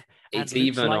YouTube. It's and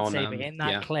Luke's even lightsaber on in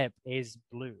that clip is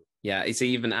blue. Yeah, it's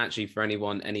even actually for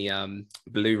anyone, any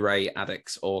Blu-ray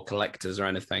addicts or collectors or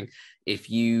anything.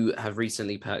 If you have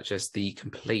recently purchased the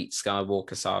complete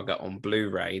Skywalker saga on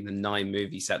Blu-ray, the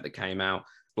 9-movie set that came out,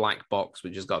 black box,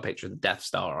 which has got a picture of the Death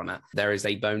Star on it, there is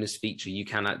a bonus feature. You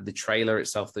can, the trailer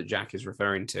itself that Jack is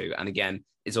referring to, and again,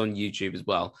 it's on YouTube as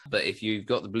well. But if you've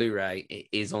got the Blu-ray, it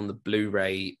is on the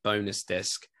Blu-ray bonus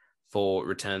disc for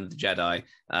Return of the Jedi,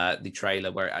 the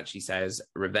trailer where it actually says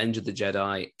Revenge of the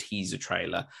Jedi teaser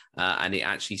trailer. And it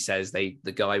actually says, the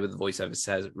guy with the voiceover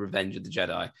says Revenge of the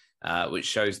Jedi, which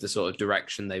shows the sort of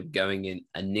direction they were going in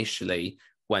initially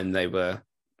when they were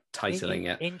titling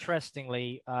it.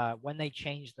 Interestingly, when they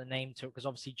changed the name to it, because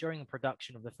obviously during the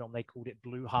production of the film, they called it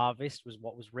Blue Harvest, was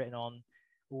what was written on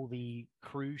all the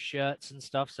crew shirts and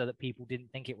stuff, so that people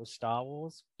didn't think it was Star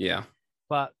Wars. Yeah.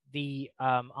 But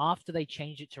after they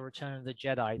changed it to Return of the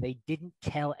Jedi, they didn't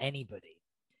tell anybody,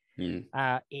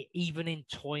 even in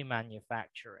toy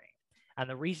manufacturing. And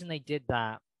the reason they did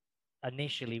that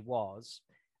initially was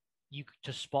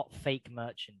to spot fake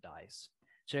merchandise.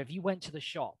 So if you went to the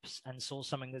shops and saw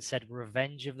something that said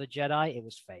Revenge of the Jedi, it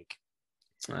was fake.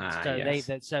 So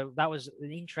that was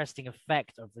an interesting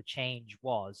effect of the change,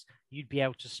 was you'd be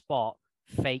able to spot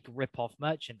fake rip-off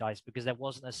merchandise because there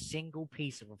wasn't a single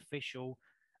piece of official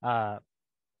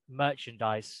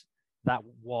merchandise that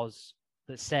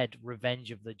said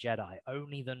Revenge of the Jedi.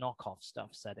 Only the knockoff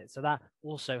stuff said it. So that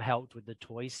also helped with the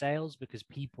toy sales, because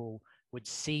people would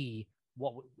see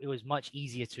it was much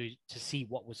easier to see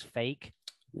what was fake.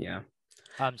 Yeah.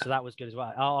 So that was good as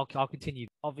well. I'll continue.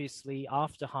 Obviously,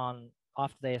 after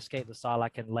they escape the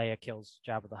Sarlacc and Leia kills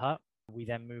Jabba the Hutt, we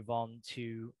then move on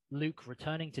to Luke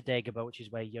returning to Dagobah, which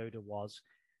is where Yoda was,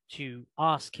 to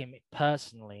ask him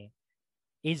personally,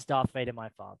 is Darth Vader my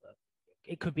father?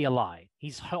 It could be a lie.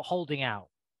 He's holding out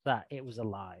that it was a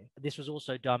lie. This was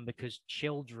also done because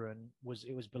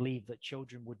it was believed that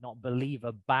children would not believe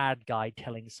a bad guy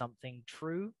telling something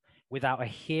true without a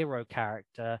hero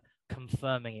character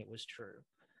confirming it was true.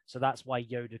 So that's why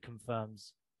Yoda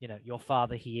confirms, your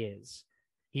father, he is.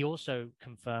 He also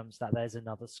confirms that there's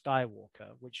another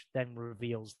Skywalker, which then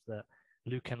reveals that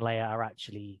Luke and Leia are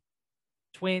actually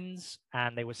twins,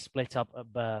 and they were split up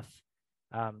at birth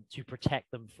to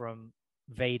protect them from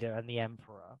Vader and the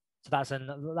Emperor. So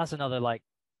that's another like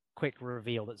quick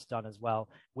reveal that's done as well,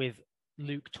 with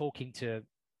Luke talking to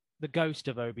the ghost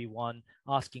of Obi-Wan,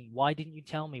 asking, why didn't you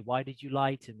tell me? Why did you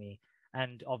lie to me?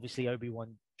 And obviously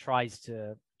Obi-Wan tries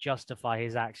to justify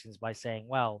his actions by saying,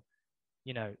 well,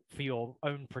 for your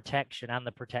own protection and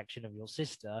the protection of your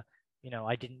sister,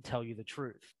 I didn't tell you the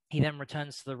truth. He then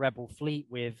returns to the Rebel fleet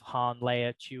with Han,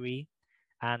 Leia, Chewie,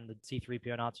 and the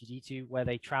C-3PO and R2-D2, where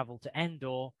they travel to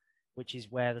Endor, which is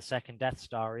where the second Death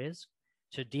Star is,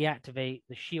 to deactivate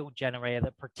the shield generator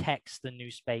that protects the new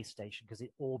space station because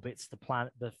it orbits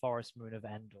the forest moon of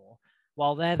Endor.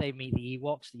 While there, they meet the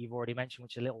Ewoks that you've already mentioned,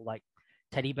 which are little like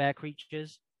teddy bear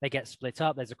creatures. They get split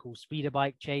up. There's a cool speeder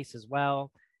bike chase as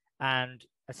well. And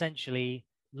essentially,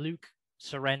 Luke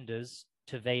surrenders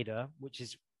to Vader,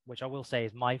 which I will say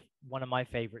is one of my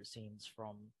favorite scenes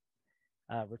from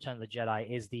Return of the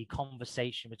Jedi, is the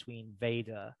conversation between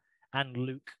Vader and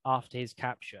Luke after his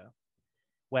capture,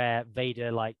 where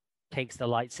Vader like takes the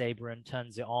lightsaber and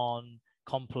turns it on,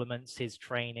 compliments his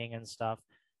training and stuff.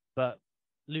 But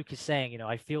Luke is saying,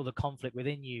 I feel the conflict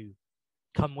within you.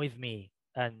 Come with me.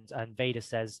 And Vader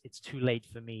says, it's too late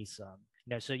for me, son.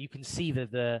 So you can see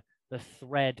the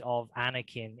thread of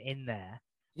Anakin in there,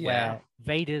 where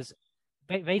Vader's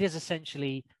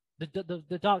essentially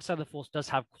the dark side of the Force does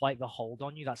have quite the hold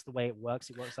on you. That's the way it works.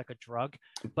 It works like a drug,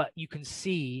 but you can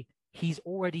see he's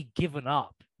already given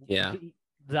up. Yeah.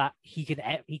 That he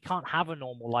can't have a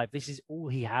normal life. This is all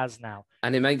he has now.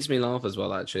 And it makes me laugh as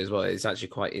well, actually, It's actually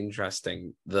quite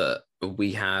interesting that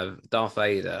we have Darth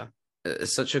Vader,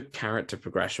 such a character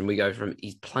progression. We go from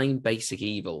he's plain basic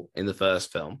evil in the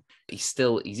first film.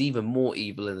 He's even more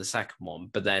evil in the second one,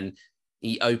 but then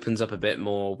he opens up a bit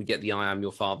more. We get the I am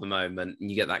your father moment, and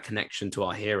you get that connection to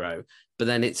our hero. But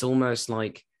then it's almost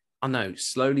like, I know,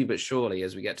 slowly but surely,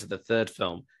 as we get to the third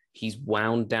film, he's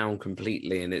wound down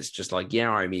completely, and it's just like, yeah,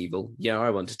 I'm evil. Yeah, I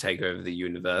want to take over the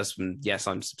universe, and yes,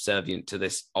 I'm subservient to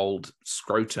this old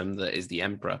scrotum that is the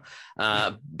Emperor.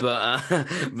 But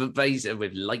basically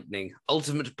with lightning,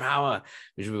 ultimate power,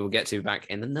 which we will get to back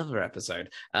in another episode.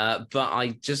 But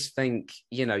I just think,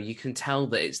 you can tell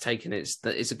that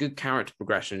it's a good character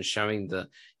progression, showing that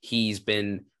he's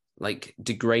been like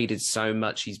degraded so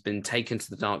much, he's been taken to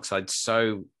the dark side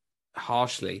so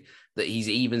harshly that he's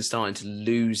even starting to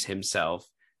lose himself,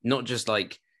 not just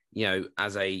like,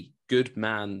 as a good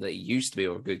man that he used to be,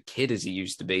 or a good kid as he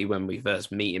used to be when we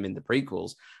first meet him in the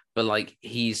prequels, but like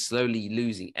he's slowly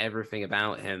losing everything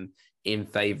about him in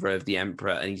favor of the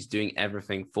Emperor, and he's doing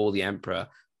everything for the Emperor.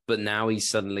 But now he's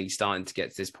suddenly starting to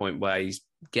get to this point where he's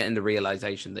getting the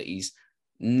realization that he's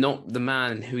not the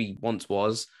man who he once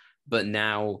was, but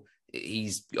now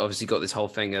he's obviously got this whole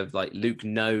thing of like Luke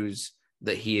knows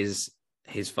that he is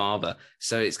his father.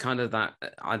 So it's kind of that,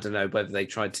 I don't know whether they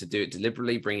tried to do it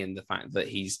deliberately, bring in the fact that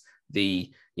he's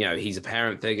he's a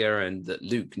parent figure, and that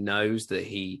Luke knows that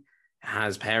he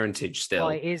has parentage still.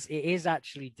 Well, it is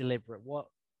actually deliberate. What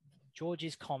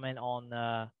George's comment on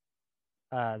the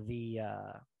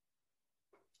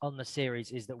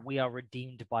series is that we are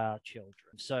redeemed by our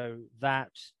children. So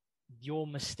that your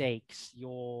mistakes,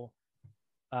 your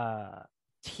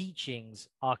teachings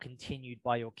are continued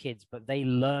by your kids, but they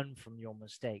learn from your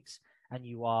mistakes, and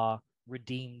you are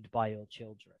redeemed by your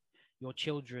children. Your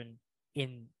children,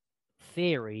 in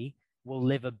theory, will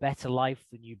live a better life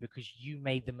than you because you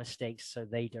made the mistakes so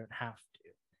they don't have to.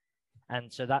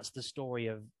 And so that's the story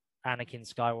of Anakin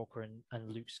Skywalker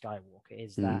and Luke Skywalker,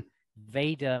 is that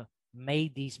Vader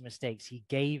made these mistakes. He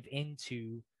gave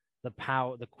into the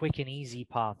power, the quick and easy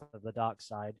path of the dark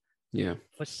side,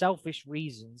 for selfish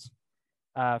reasons,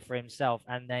 for himself,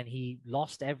 and then he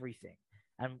lost everything.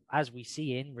 And as we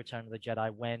see in Return of the Jedi,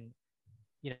 when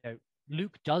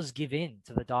Luke does give in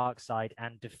to the dark side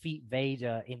and defeat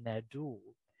Vader in their duel,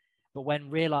 but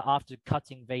when after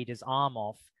cutting Vader's arm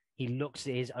off, he looks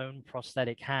at his own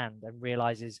prosthetic hand and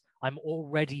realizes, I'm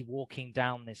already walking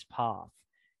down this path.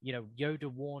 Yoda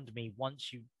warned me,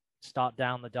 once you start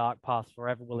down the dark path,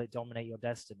 forever will it dominate your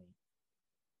destiny.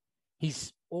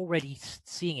 He's already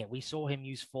seeing it. We saw him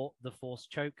use the Force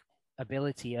choke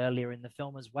ability earlier in the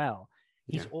film as well.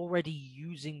 He's already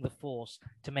using the Force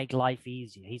to make life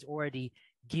easier. He's already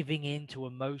giving in to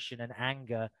emotion and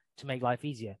anger to make life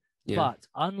easier. But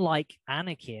unlike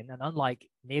Anakin, and unlike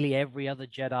nearly every other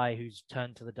Jedi who's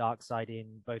turned to the dark side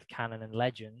in both canon and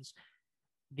legends,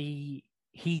 he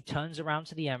turns around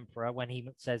to the Emperor when he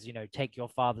says, take your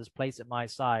father's place at my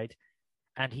side,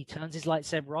 and he turns his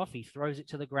lightsaber off. He throws it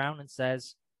to the ground and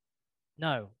says,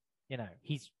 no,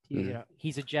 he's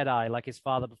a Jedi like his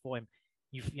father before him.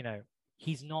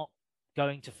 He's not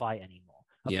going to fight anymore.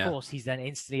 Of course, he's then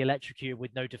instantly electrocuted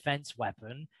with no defense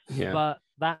weapon. But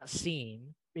that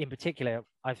scene in particular,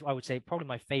 I would say probably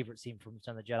my favorite scene from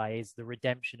Return of the Jedi is the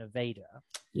redemption of Vader.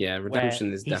 Yeah,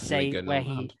 redemption is definitely good. Where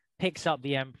he picks up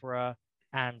the Emperor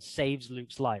and saves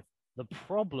Luke's life. The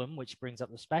problem, which brings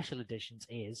up the special editions,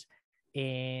 is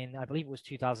in, I believe it was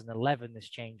 2011, this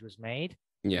change was made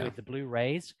with the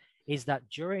Blu-rays. is that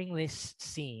during this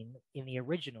scene in the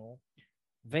original,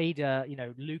 Vader,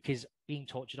 Luke is being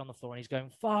tortured on the floor and he's going,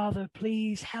 "Father,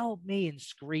 please help me," and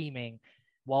screaming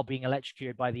while being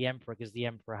electrocuted by the Emperor, because the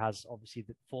Emperor has obviously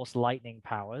the Force lightning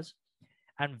powers.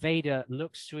 And Vader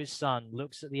looks to his son,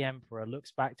 looks at the Emperor,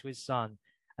 looks back to his son,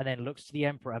 and then looks to the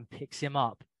Emperor and picks him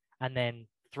up and then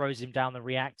throws him down the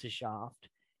reactor shaft.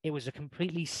 It was a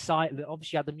completely silent,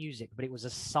 obviously had the music, but it was a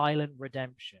silent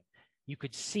redemption. You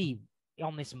could see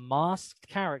on this masked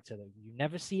character, that you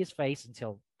never see his face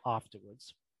until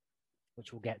afterwards,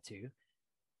 which we'll get to.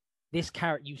 This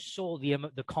character, you saw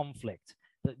the conflict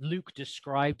that Luke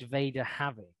described Vader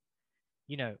having.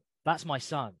 That's my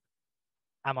son,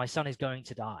 and my son is going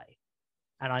to die,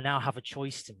 and I now have a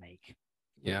choice to make.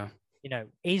 Yeah.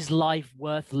 Is life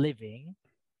worth living,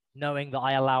 knowing that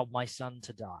I allowed my son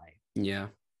to die? Yeah.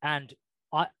 And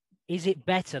is it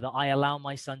better that I allow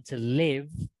my son to live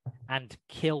and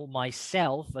kill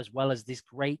myself as well as this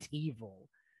great evil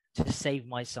to save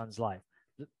my son's life?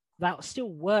 That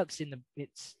still works in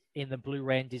the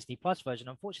Blu-ray and Disney Plus version.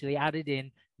 Unfortunately, they added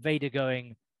in Vader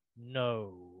going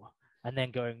no, and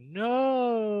then going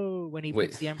no when he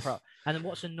picks the Emperor up. And then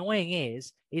what's annoying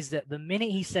is that the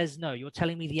minute he says no, you're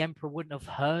telling me the Emperor wouldn't have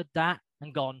heard that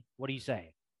and gone, "What are you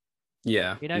saying?"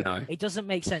 Yeah, no. It doesn't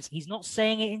make sense. He's not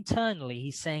saying it internally,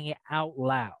 he's saying it out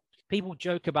loud. People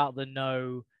joke about the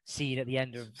no scene at the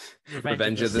end of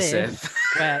Revenge of the Sith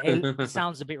where it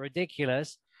sounds a bit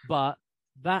ridiculous, but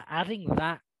adding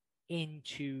that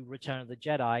into Return of the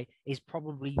Jedi is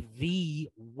probably the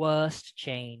worst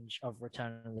change of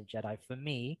Return of the Jedi for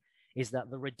me, is that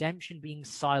the redemption being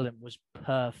silent was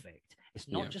perfect. It's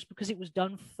not just because it was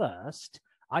done first.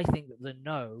 I think that the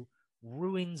no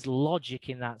ruins logic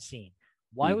in that scene.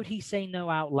 Why would he say no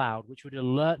out loud, which would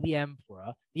alert the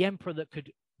Emperor that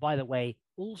could, by the way,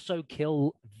 also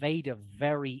kill Vader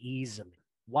very easily?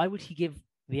 Why would he give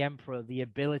the Emperor the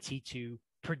ability to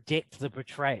predict the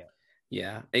betrayal?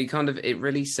 Yeah, it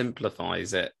really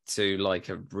simplifies it to like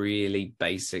a really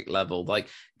basic level.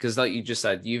 Because like you just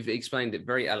said, you've explained it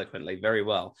very eloquently, very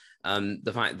well.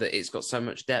 The fact that it's got so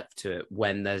much depth to it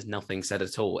when there's nothing said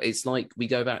at all. It's like we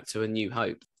go back to A New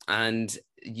Hope, and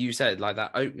you said like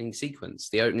the opening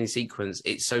sequence,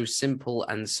 it's so simple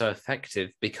and so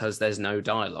effective because there's no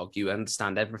dialogue. You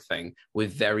understand everything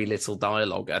with very little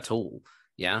dialogue at all.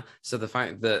 Yeah. So the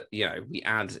fact that, we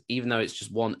add, even though it's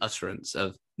just one utterance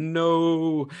of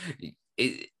no,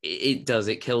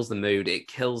 it kills the mood, it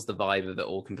kills the vibe of it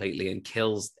all completely, and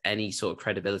kills any sort of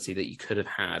credibility that you could have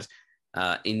had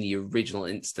in the original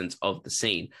instance of the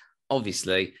scene.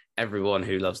 Obviously, everyone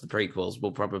who loves the prequels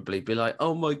will probably be like,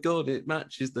 "Oh my God, it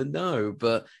matches the no."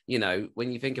 But,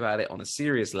 when you think about it on a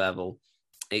serious level,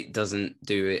 it doesn't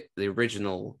do it the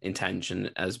original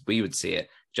intention as we would see it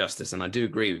justice. And I do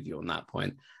agree with you on that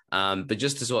point. But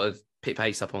just to sort of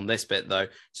pace up on this bit, though,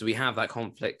 so we have that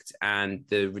conflict and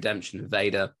the redemption of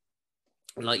Vader.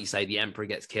 And like you say, the Emperor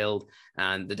gets killed,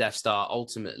 and the Death Star,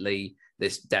 ultimately,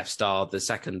 this Death Star, the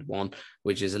second one,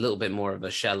 which is a little bit more of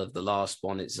a shell of the last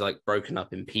one, it's like broken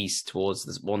up in piece towards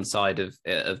this one side of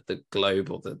the globe,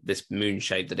 or this moon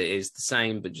shape that it is the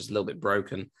same, but just a little bit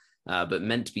broken, but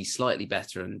meant to be slightly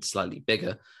better and slightly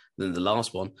bigger than the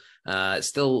last one.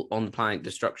 Still on the planet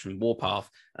destruction warpath,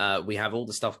 we have all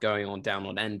the stuff going on down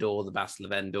on Endor, the Battle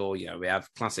of Endor. We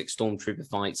have classic stormtrooper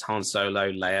fights, Han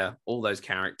Solo, Leia, all those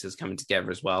characters coming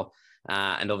together as well.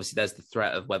 And obviously there's the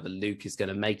threat of whether Luke is going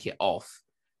to make it off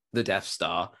the Death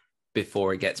Star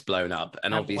before it gets blown up.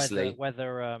 And obviously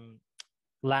whether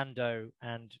Lando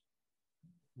and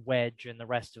Wedge and the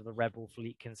rest of the Rebel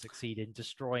fleet can succeed in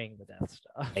destroying the Death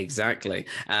Star. Exactly.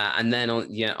 And then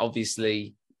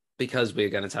obviously, because we're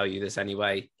going to tell you this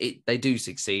anyway, they do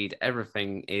succeed.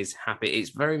 Everything is happy. It's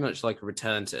very much like a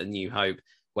return to A New Hope,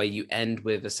 where you end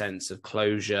with a sense of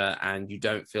closure and you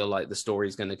don't feel like the story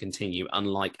is going to continue,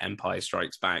 unlike Empire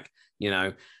Strikes Back.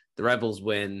 The Rebels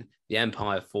win, the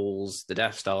Empire falls, the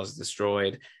Death Star is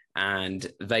destroyed, and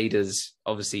Vader's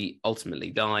obviously ultimately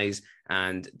dies,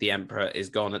 and the Emperor is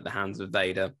gone at the hands of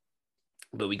Vader.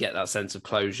 But we get that sense of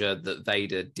closure that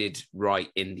Vader did right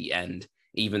in the end,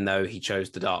 even though he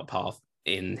chose the dark path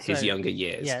in his younger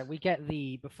years. Yeah, we get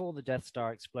before the Death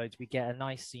Star explodes, we get a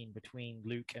nice scene between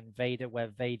Luke and Vader, where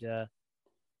Vader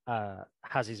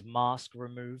has his mask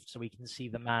removed so we can see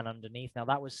the man underneath. Now,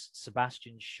 that was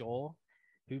Sebastian Shaw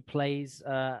who plays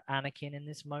Anakin in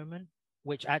this moment,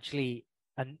 which actually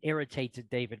irritated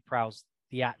David Prowse,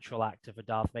 the actual actor for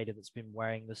Darth Vader that's been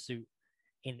wearing the suit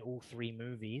in all three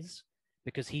movies,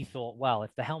 because he thought, well,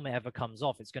 if the helmet ever comes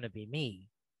off, it's going to be me,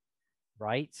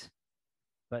 right?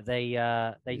 But they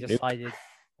decided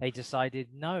they decided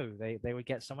no, they would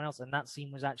get someone else. And that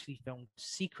scene was actually filmed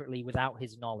secretly without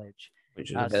his knowledge.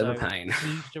 Which is a bit of a pain.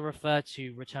 He used to refer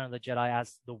to Return of the Jedi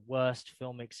as the worst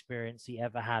film experience he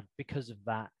ever had because of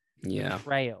that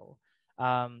betrayal.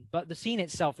 But the scene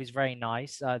itself is very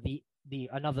nice. The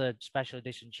another special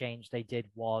edition change they did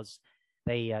was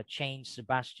they changed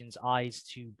Sebastian's eyes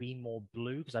to be more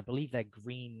blue, because I believe they're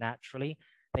green naturally.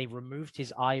 They removed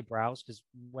his eyebrows, because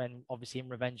when obviously in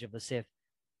Revenge of the Sith,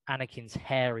 Anakin's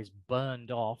hair is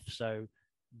burned off, so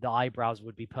the eyebrows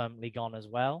would be permanently gone as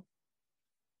well.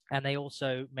 And they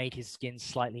also made his skin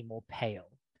slightly more pale.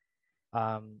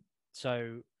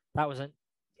 So that was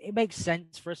it makes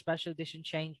sense for a special edition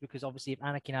change, because obviously if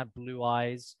Anakin had blue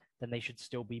eyes, then they should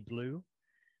still be blue.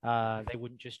 They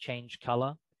wouldn't just change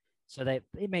color. So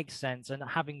it makes sense. And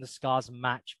having the scars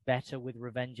match better with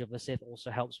Revenge of the Sith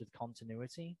also helps with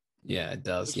continuity. Yeah, it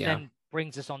does. Which then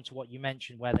brings us on to what you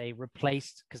mentioned, where they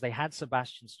replaced, because they had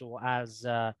Sebastian Stan as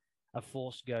a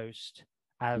Force ghost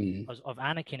of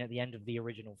Anakin at the end of the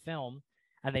original film,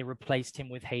 and they replaced him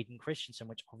with Hayden Christensen,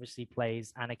 which obviously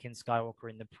plays Anakin Skywalker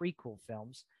in the prequel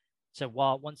films. So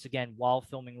while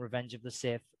filming Revenge of the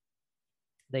Sith,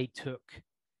 they took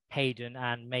Hayden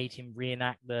and made him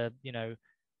reenact the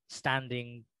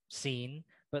standing scene,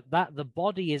 but that the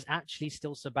body is actually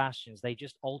still Sebastian's. They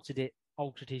just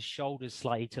altered his shoulders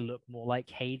slightly to look more like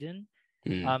Hayden.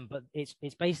 But it's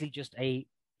basically just a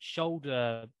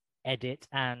shoulder edit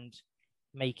and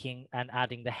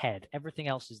adding the head. Everything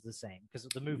else is the same because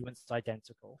the movement's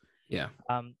identical. Yeah.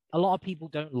 A lot of people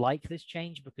don't like this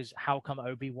change, because how come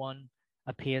Obi-Wan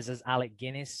appears as Alec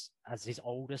Guinness as his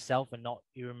older self and not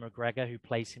Ewan McGregor, who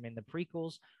plays him in the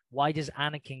prequels? Why does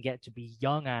Anakin get to be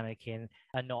young Anakin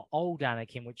and not old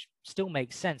Anakin, which still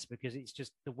makes sense because it's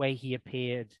just the way he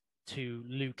appeared to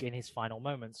Luke in his final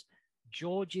moments.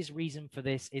 George's reason for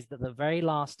this is that the very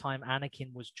last time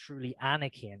Anakin was truly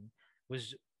Anakin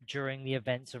was during the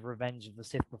events of Revenge of the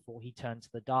Sith, before he turned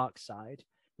to the dark side,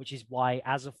 which is why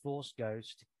as a Force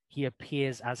ghost, he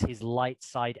appears as his light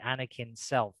side Anakin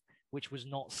self, which was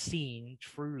not seen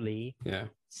truly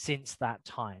since that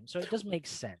time. So it does make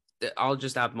sense. I'll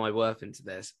just add my worth into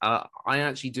this. I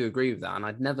actually do agree with that. And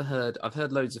I've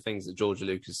heard loads of things that George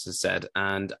Lucas has said,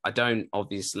 and I don't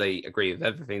obviously agree with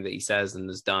everything that he says and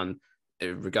has done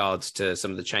in regards to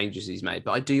some of the changes he's made,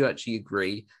 but I do actually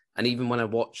agree. And even when I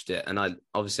watched it, and I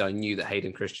knew that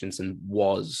Hayden Christensen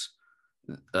was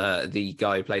the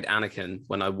guy who played Anakin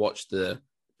when I watched the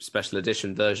special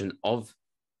edition version of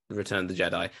Return of the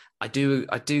Jedi, I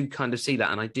do kind of see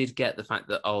that, and I did get the fact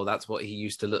that that's what he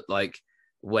used to look like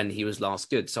when he was last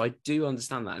good. So I do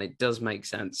understand that, and it does make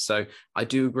sense. So I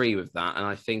do agree with that, and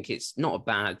I think it's not a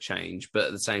bad change, but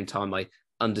at the same time, I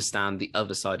understand the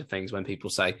other side of things when people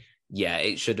say, yeah,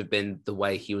 it should have been the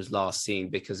way he was last seen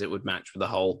because it would match with the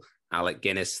whole Alec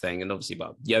Guinness thing. And obviously,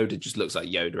 Yoda just looks like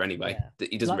Yoda anyway. Yeah.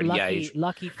 He doesn't really age.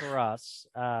 Lucky for us,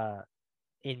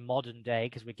 in modern day,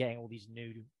 because we're getting all these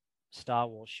new Star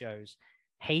Wars shows,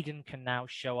 Hayden can now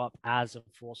show up as a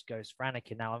Force ghost for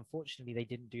Anakin. Now, unfortunately, they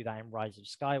didn't do that in Rise of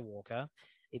Skywalker.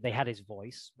 They had his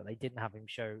voice, but they didn't have him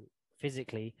show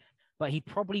physically. But he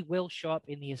probably will show up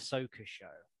in the Ahsoka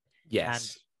show. Yes.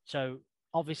 And so,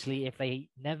 obviously, if they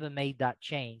never made that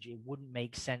change, it wouldn't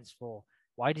make sense for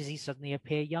why does he suddenly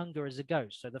appear younger as a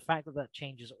ghost? So the fact that that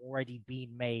change has already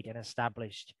been made and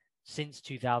established since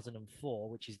 2004,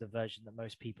 which is the version that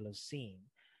most people have seen,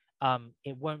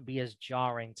 it won't be as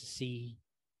jarring to see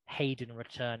Hayden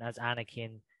return as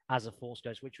Anakin as a Force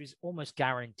ghost, which was almost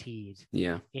guaranteed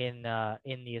in the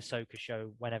Ahsoka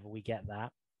show whenever we get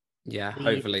that. Yeah,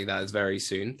 hopefully that is very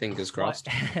soon. Fingers crossed.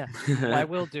 What I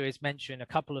will do is mention a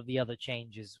couple of the other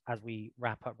changes as we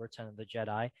wrap up Return of the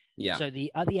Jedi. Yeah. So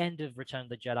at the end of Return of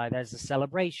the Jedi, there's a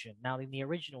celebration. Now, in the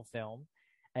original film,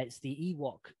 it's the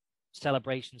Ewok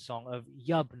celebration song of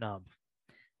Yub Nub,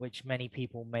 which many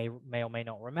people may or may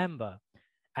not remember.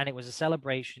 And it was a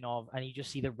celebration and you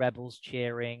just see the rebels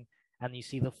cheering, and you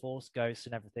see the Force ghosts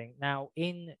and everything. Now,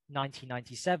 in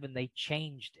 1997, they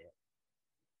changed it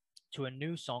to a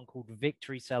new song called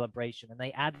Victory Celebration, and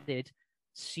they added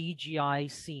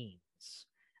CGI scenes.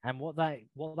 And what that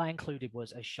included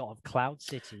was a shot of Cloud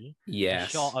City, a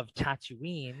shot of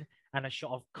Tatooine, and a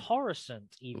shot of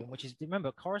Coruscant, even, which is,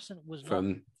 remember, Coruscant was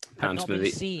not been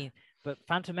seen, but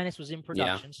Phantom Menace was in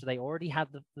production, so they already had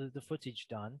the footage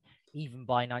done, even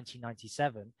by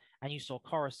 1997, and you saw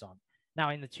Coruscant.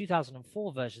 Now, in the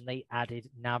 2004 version, they added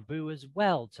Naboo as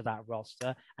well to that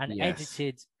roster, and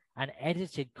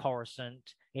edited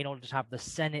Coruscant in order to have the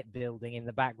Senate building in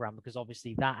the background, because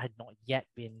obviously that had not yet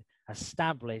been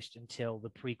established until the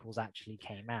prequels actually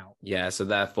came out. Yeah, so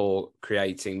therefore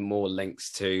creating more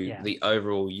links to the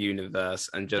overall universe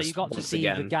and just so you got to see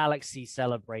the galaxy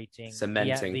celebrating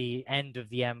cementing the end of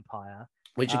the Empire.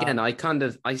 Which again,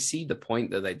 I see the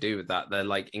point that they do with that. They're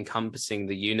like encompassing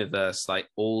the universe, like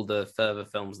all the further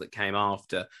films that came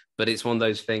after. But it's one of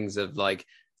those things of like,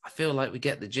 I feel like we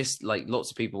get the gist. Like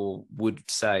lots of people would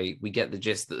say, we get the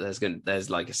gist that there's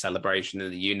like a celebration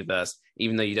in the universe,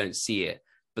 even though you don't see it.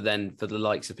 But then for the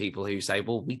likes of people who say,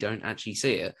 well, we don't actually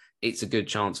see it, it's a good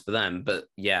chance for them. But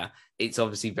yeah, it's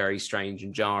obviously very strange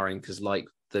and jarring because like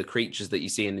the creatures that you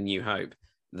see in the New Hope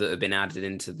that have been added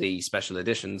into the special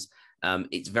editions,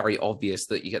 it's very obvious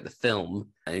that you get the film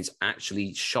and it's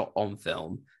actually shot on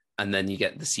film. And then you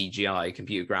get the CGI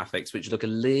computer graphics, which look a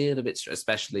little bit,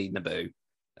 especially Naboo.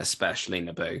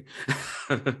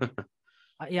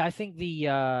 Yeah, I think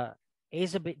it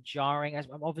is a bit jarring, as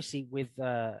obviously with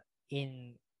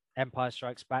in Empire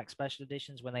Strikes Back special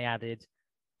editions when they added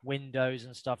windows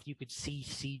and stuff, you could see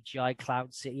CGI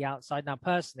Cloud City outside. Now,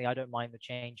 personally, I don't mind the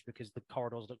change because the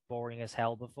corridors look boring as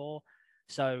hell before.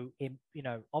 So,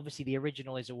 obviously the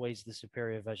original is always the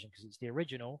superior version because it's the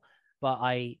original, but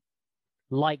I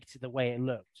liked the way it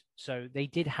looked. So they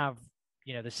did have,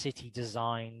 the city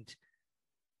designed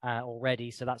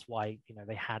already. So that's why,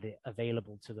 they had it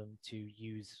available to them to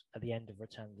use at the end of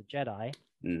Return of the Jedi.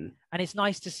 Mm. And it's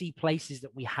nice to see places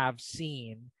that we have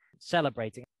seen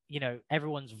celebrating.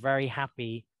 Everyone's very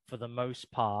happy for the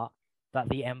most part that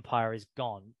the Empire is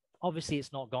gone. Obviously,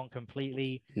 it's not gone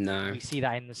completely. No. We see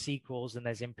that in the sequels, and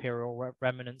there's Imperial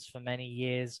remnants for many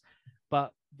years.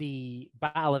 But the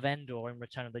Battle of Endor in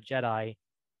Return of the Jedi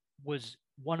was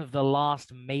one of the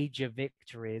last major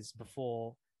victories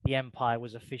before the Empire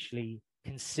was officially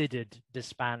considered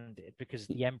disbanded because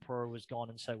the Emperor was gone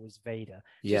and so was Vader. So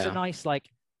yeah.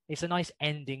 It's a nice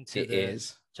ending to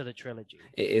the trilogy.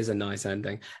 It is a nice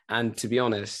ending. And to be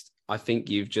honest, I think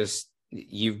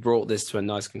you've brought this to a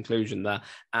nice conclusion there.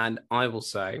 And I will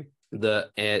say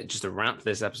that just to wrap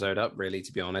this episode up, really,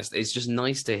 to be honest, it's just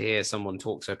nice to hear someone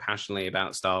talk so passionately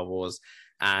about Star Wars.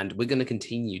 And we're going to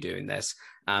continue doing this.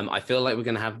 I feel like we're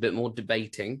going to have a bit more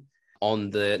debating on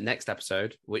the next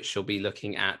episode, which shall be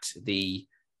looking at the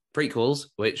prequels,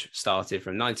 which started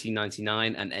from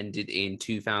 1999 and ended in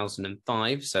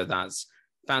 2005. So that's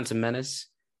Phantom Menace,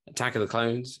 Attack of the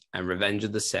Clones, and Revenge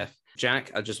of the Sith.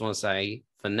 Jack, I just want to say,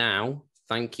 for now,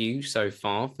 thank you so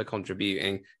far for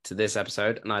contributing to this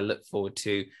episode, and I look forward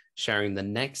to sharing the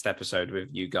next episode with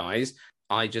you guys.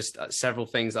 Several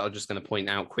things that I'm just going to point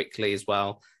out quickly as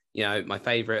well. My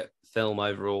favorite film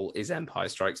overall is Empire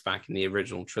Strikes Back in the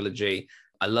original trilogy.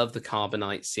 I love the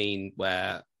carbonite scene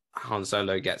where Han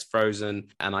Solo gets frozen,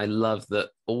 and I love that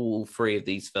all three of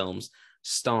these films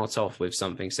start off with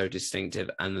something so distinctive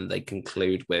and then they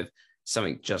conclude with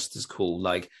something just as cool.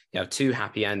 Like you have two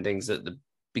happy endings at the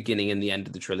beginning and the end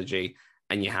of the trilogy,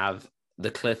 and you have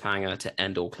the cliffhanger to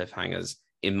end all cliffhangers,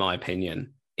 in my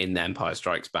opinion, in The Empire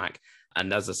Strikes Back.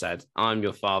 And as I said, I'm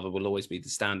Your Father will always be the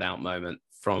standout moment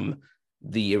from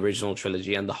the original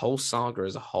trilogy and the whole saga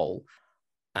as a whole.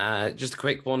 Just a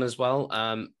quick one as well.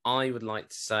 I would like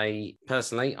to say,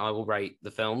 personally, I will rate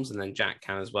the films, and then Jack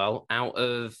can as well. I'm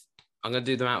going to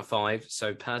do them out of 5.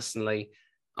 So personally,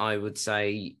 I would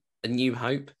say A New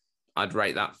Hope, I'd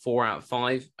rate that 4 out of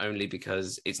 5, only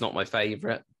because it's not my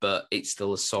favorite, but it's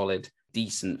still a solid,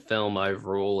 decent film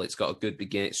overall. It's got a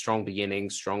good strong beginning,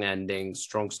 strong ending,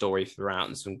 strong story throughout,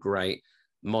 and some great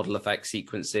model effect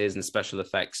sequences and special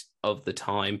effects of the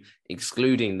time,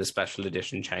 excluding the special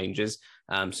edition changes.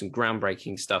 Some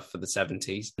groundbreaking stuff for the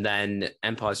 70s. And then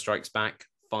Empire Strikes Back,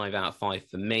 5 out of 5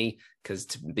 for me, because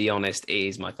to be honest, it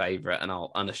is my favorite, and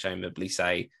I'll unashamedly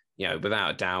say,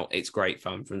 without a doubt, it's great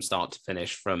fun from start to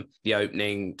finish, from the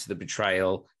opening to the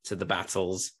betrayal to the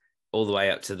battles, all the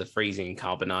way up to the freezing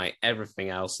carbonite, everything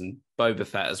else, and Boba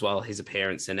Fett as well, his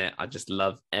appearance in it. I just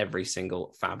love every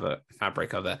single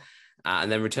fabric of it.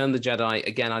 And then Return of the Jedi,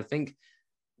 again, I think,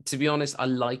 to be honest, I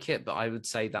like it, but I would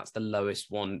say that's the lowest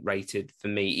one rated for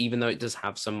me, even though it does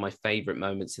have some of my favorite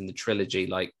moments in the trilogy,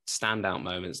 like standout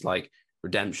moments like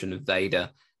redemption of Vader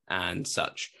and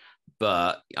such.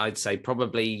 But I'd say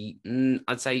probably,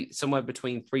 somewhere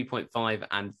between 3.5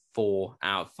 and 4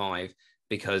 out of 5,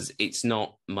 because it's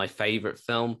not my favorite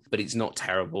film, but it's not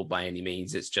terrible by any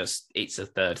means. It's a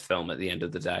third film at the end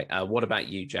of the day. What about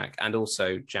you, Jack? And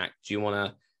also, Jack, do you want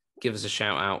to give us a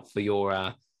shout out for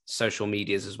your social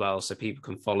medias as well, so people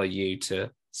can follow you to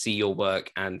see your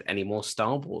work and any more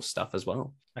Star Wars stuff as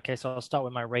well? Okay, so I'll start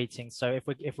with my rating. So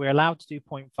if we're allowed to do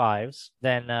 0.5s,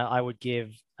 then I would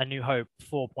give A New Hope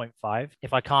 4.5.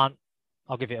 If I can't,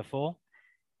 I'll give it a 4.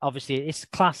 Obviously, it's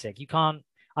classic. It's not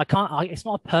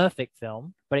a perfect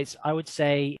film, but I would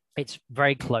say it's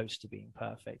very close to being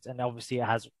perfect. And obviously,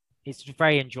 it's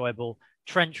very enjoyable.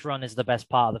 Trench Run is the best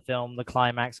part of the film, the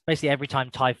climax. Basically, every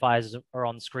time TIE fighters are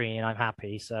on screen, I'm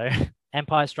happy. So,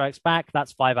 Empire Strikes Back,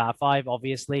 that's 5 out of 5,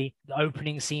 obviously. The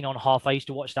opening scene on Hoth, I used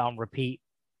to watch that on repeat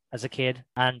as a kid.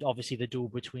 And obviously, the duel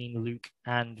between Luke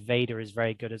and Vader is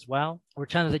very good as well.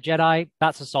 Return of the Jedi,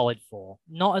 that's a solid 4.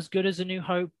 Not as good as A New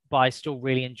Hope, but I still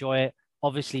really enjoy it.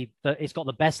 Obviously, it's got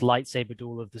the best lightsaber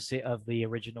duel of the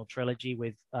original trilogy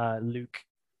with Luke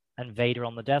and Vader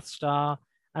on the Death Star.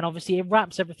 And obviously, it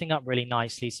wraps everything up really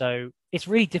nicely. So it's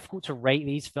really difficult to rate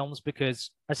these films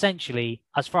because essentially,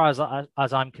 as far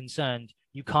as I'm concerned,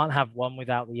 you can't have one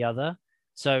without the other.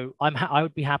 So I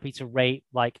would be happy to rate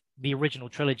like the original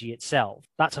trilogy itself.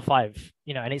 That's a 5,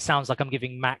 and it sounds like I'm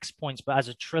giving max points, but as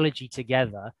a trilogy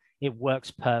together, it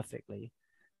works perfectly.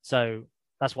 So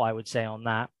that's what I would say on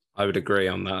that. I would agree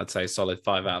on that. I'd say solid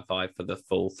 5 out of 5 for the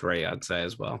full 3, I'd say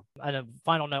as well. And a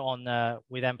final note on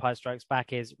with Empire Strikes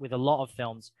Back is with a lot of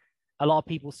films, a lot of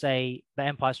people say that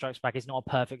Empire Strikes Back is not a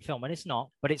perfect film, and it's not,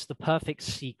 but it's the perfect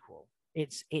sequel.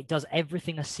 It does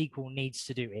everything a sequel needs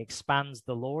to do. It expands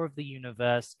the lore of the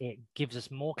universe, it gives us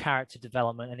more character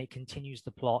development, and it continues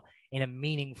the plot in a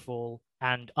meaningful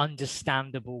and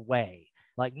understandable way.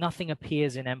 Like nothing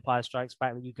appears in Empire Strikes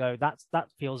Back that you go, that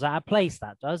feels out of place.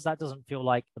 That doesn't feel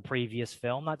like the previous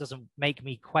film. That doesn't make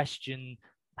me question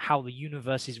how the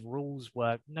universe's rules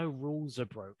work. No rules are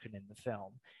broken in the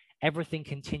film. Everything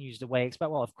continues the way I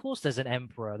expect. Well, of course there's an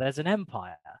emperor, there's an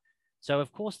empire. So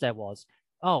of course there was.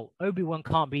 Oh, Obi-Wan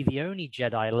can't be the only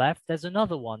Jedi left. There's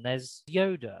another one. There's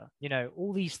Yoda.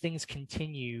 All these things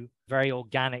continue very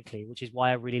organically, which is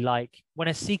why I really like when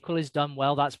a sequel is done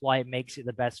well. That's why it makes it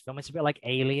the best film. It's a bit like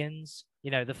Aliens.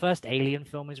 The first Alien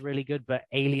film is really good, but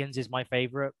Aliens is my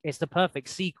favorite. It's the perfect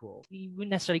sequel. You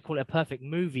wouldn't necessarily call it a perfect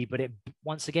movie, but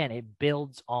once again, it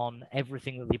builds on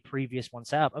everything that the previous one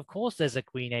set up. Of course, there's a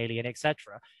Queen Alien,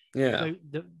 etc. Yeah. So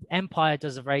the Empire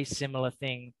does a very similar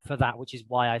thing for that, which is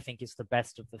why I think it's the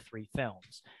best of the 3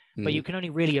 films. But you can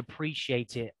only really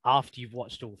appreciate it after you've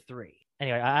watched all 3.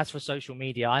 Anyway, as for social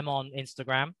media, I'm on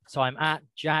Instagram. So I'm at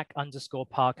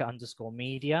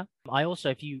Jack_Parker_media. I also,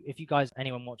 if you guys,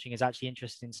 anyone watching is actually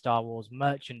interested in Star Wars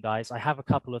merchandise, I have a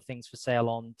couple of things for sale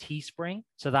on Teespring.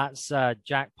 So that's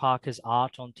Jack Parker's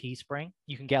art on Teespring.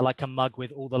 You can get like a mug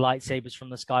with all the lightsabers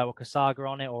from the Skywalker saga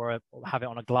on it, or have it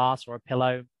on a glass or a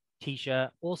pillow.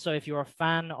 T-shirt. Also, if you're a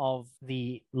fan of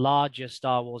the larger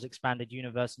Star Wars expanded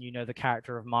universe and you know the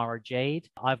character of Mara Jade,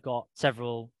 I've got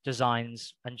several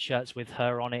designs and shirts with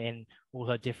her on it in all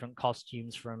her different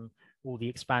costumes from all the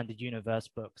expanded universe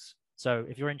books. So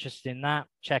if you're interested in that,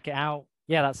 check it out.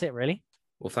 Yeah, that's it really.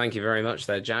 Well, thank you very much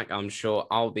there, Jack. I'm sure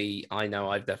I know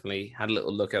I've definitely had a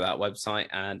little look at that website,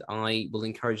 and I will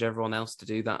encourage everyone else to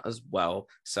do that as well.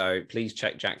 So please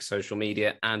check Jack's social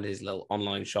media and his little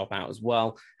online shop out as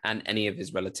well, and any of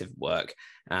his relative work.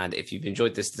 And if you've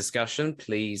enjoyed this discussion,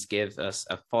 please give us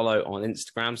a follow on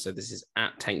Instagram. So this is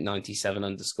at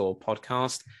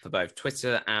Tank97_podcast for both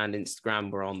Twitter and Instagram.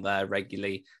 We're on there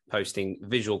regularly posting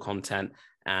visual content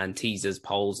and teasers,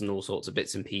 polls, and all sorts of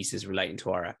bits and pieces relating to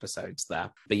our episodes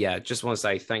there. But yeah, just want to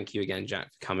say thank you again,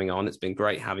 Jack, for coming on. It's been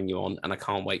great having you on, and I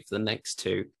can't wait for the next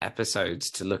 2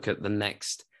 episodes to look at the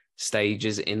next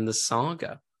stages in the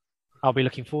saga. I'll be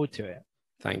looking forward to it.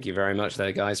 Thank you very much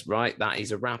there, guys. Right, that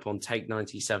is a wrap on Take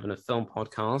 97, a film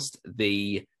podcast,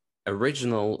 the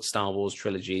original Star Wars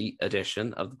trilogy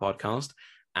edition of the podcast.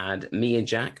 And me and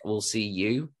Jack will see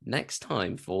you next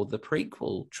time for the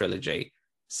prequel trilogy.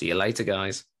 See you later,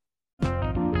 guys.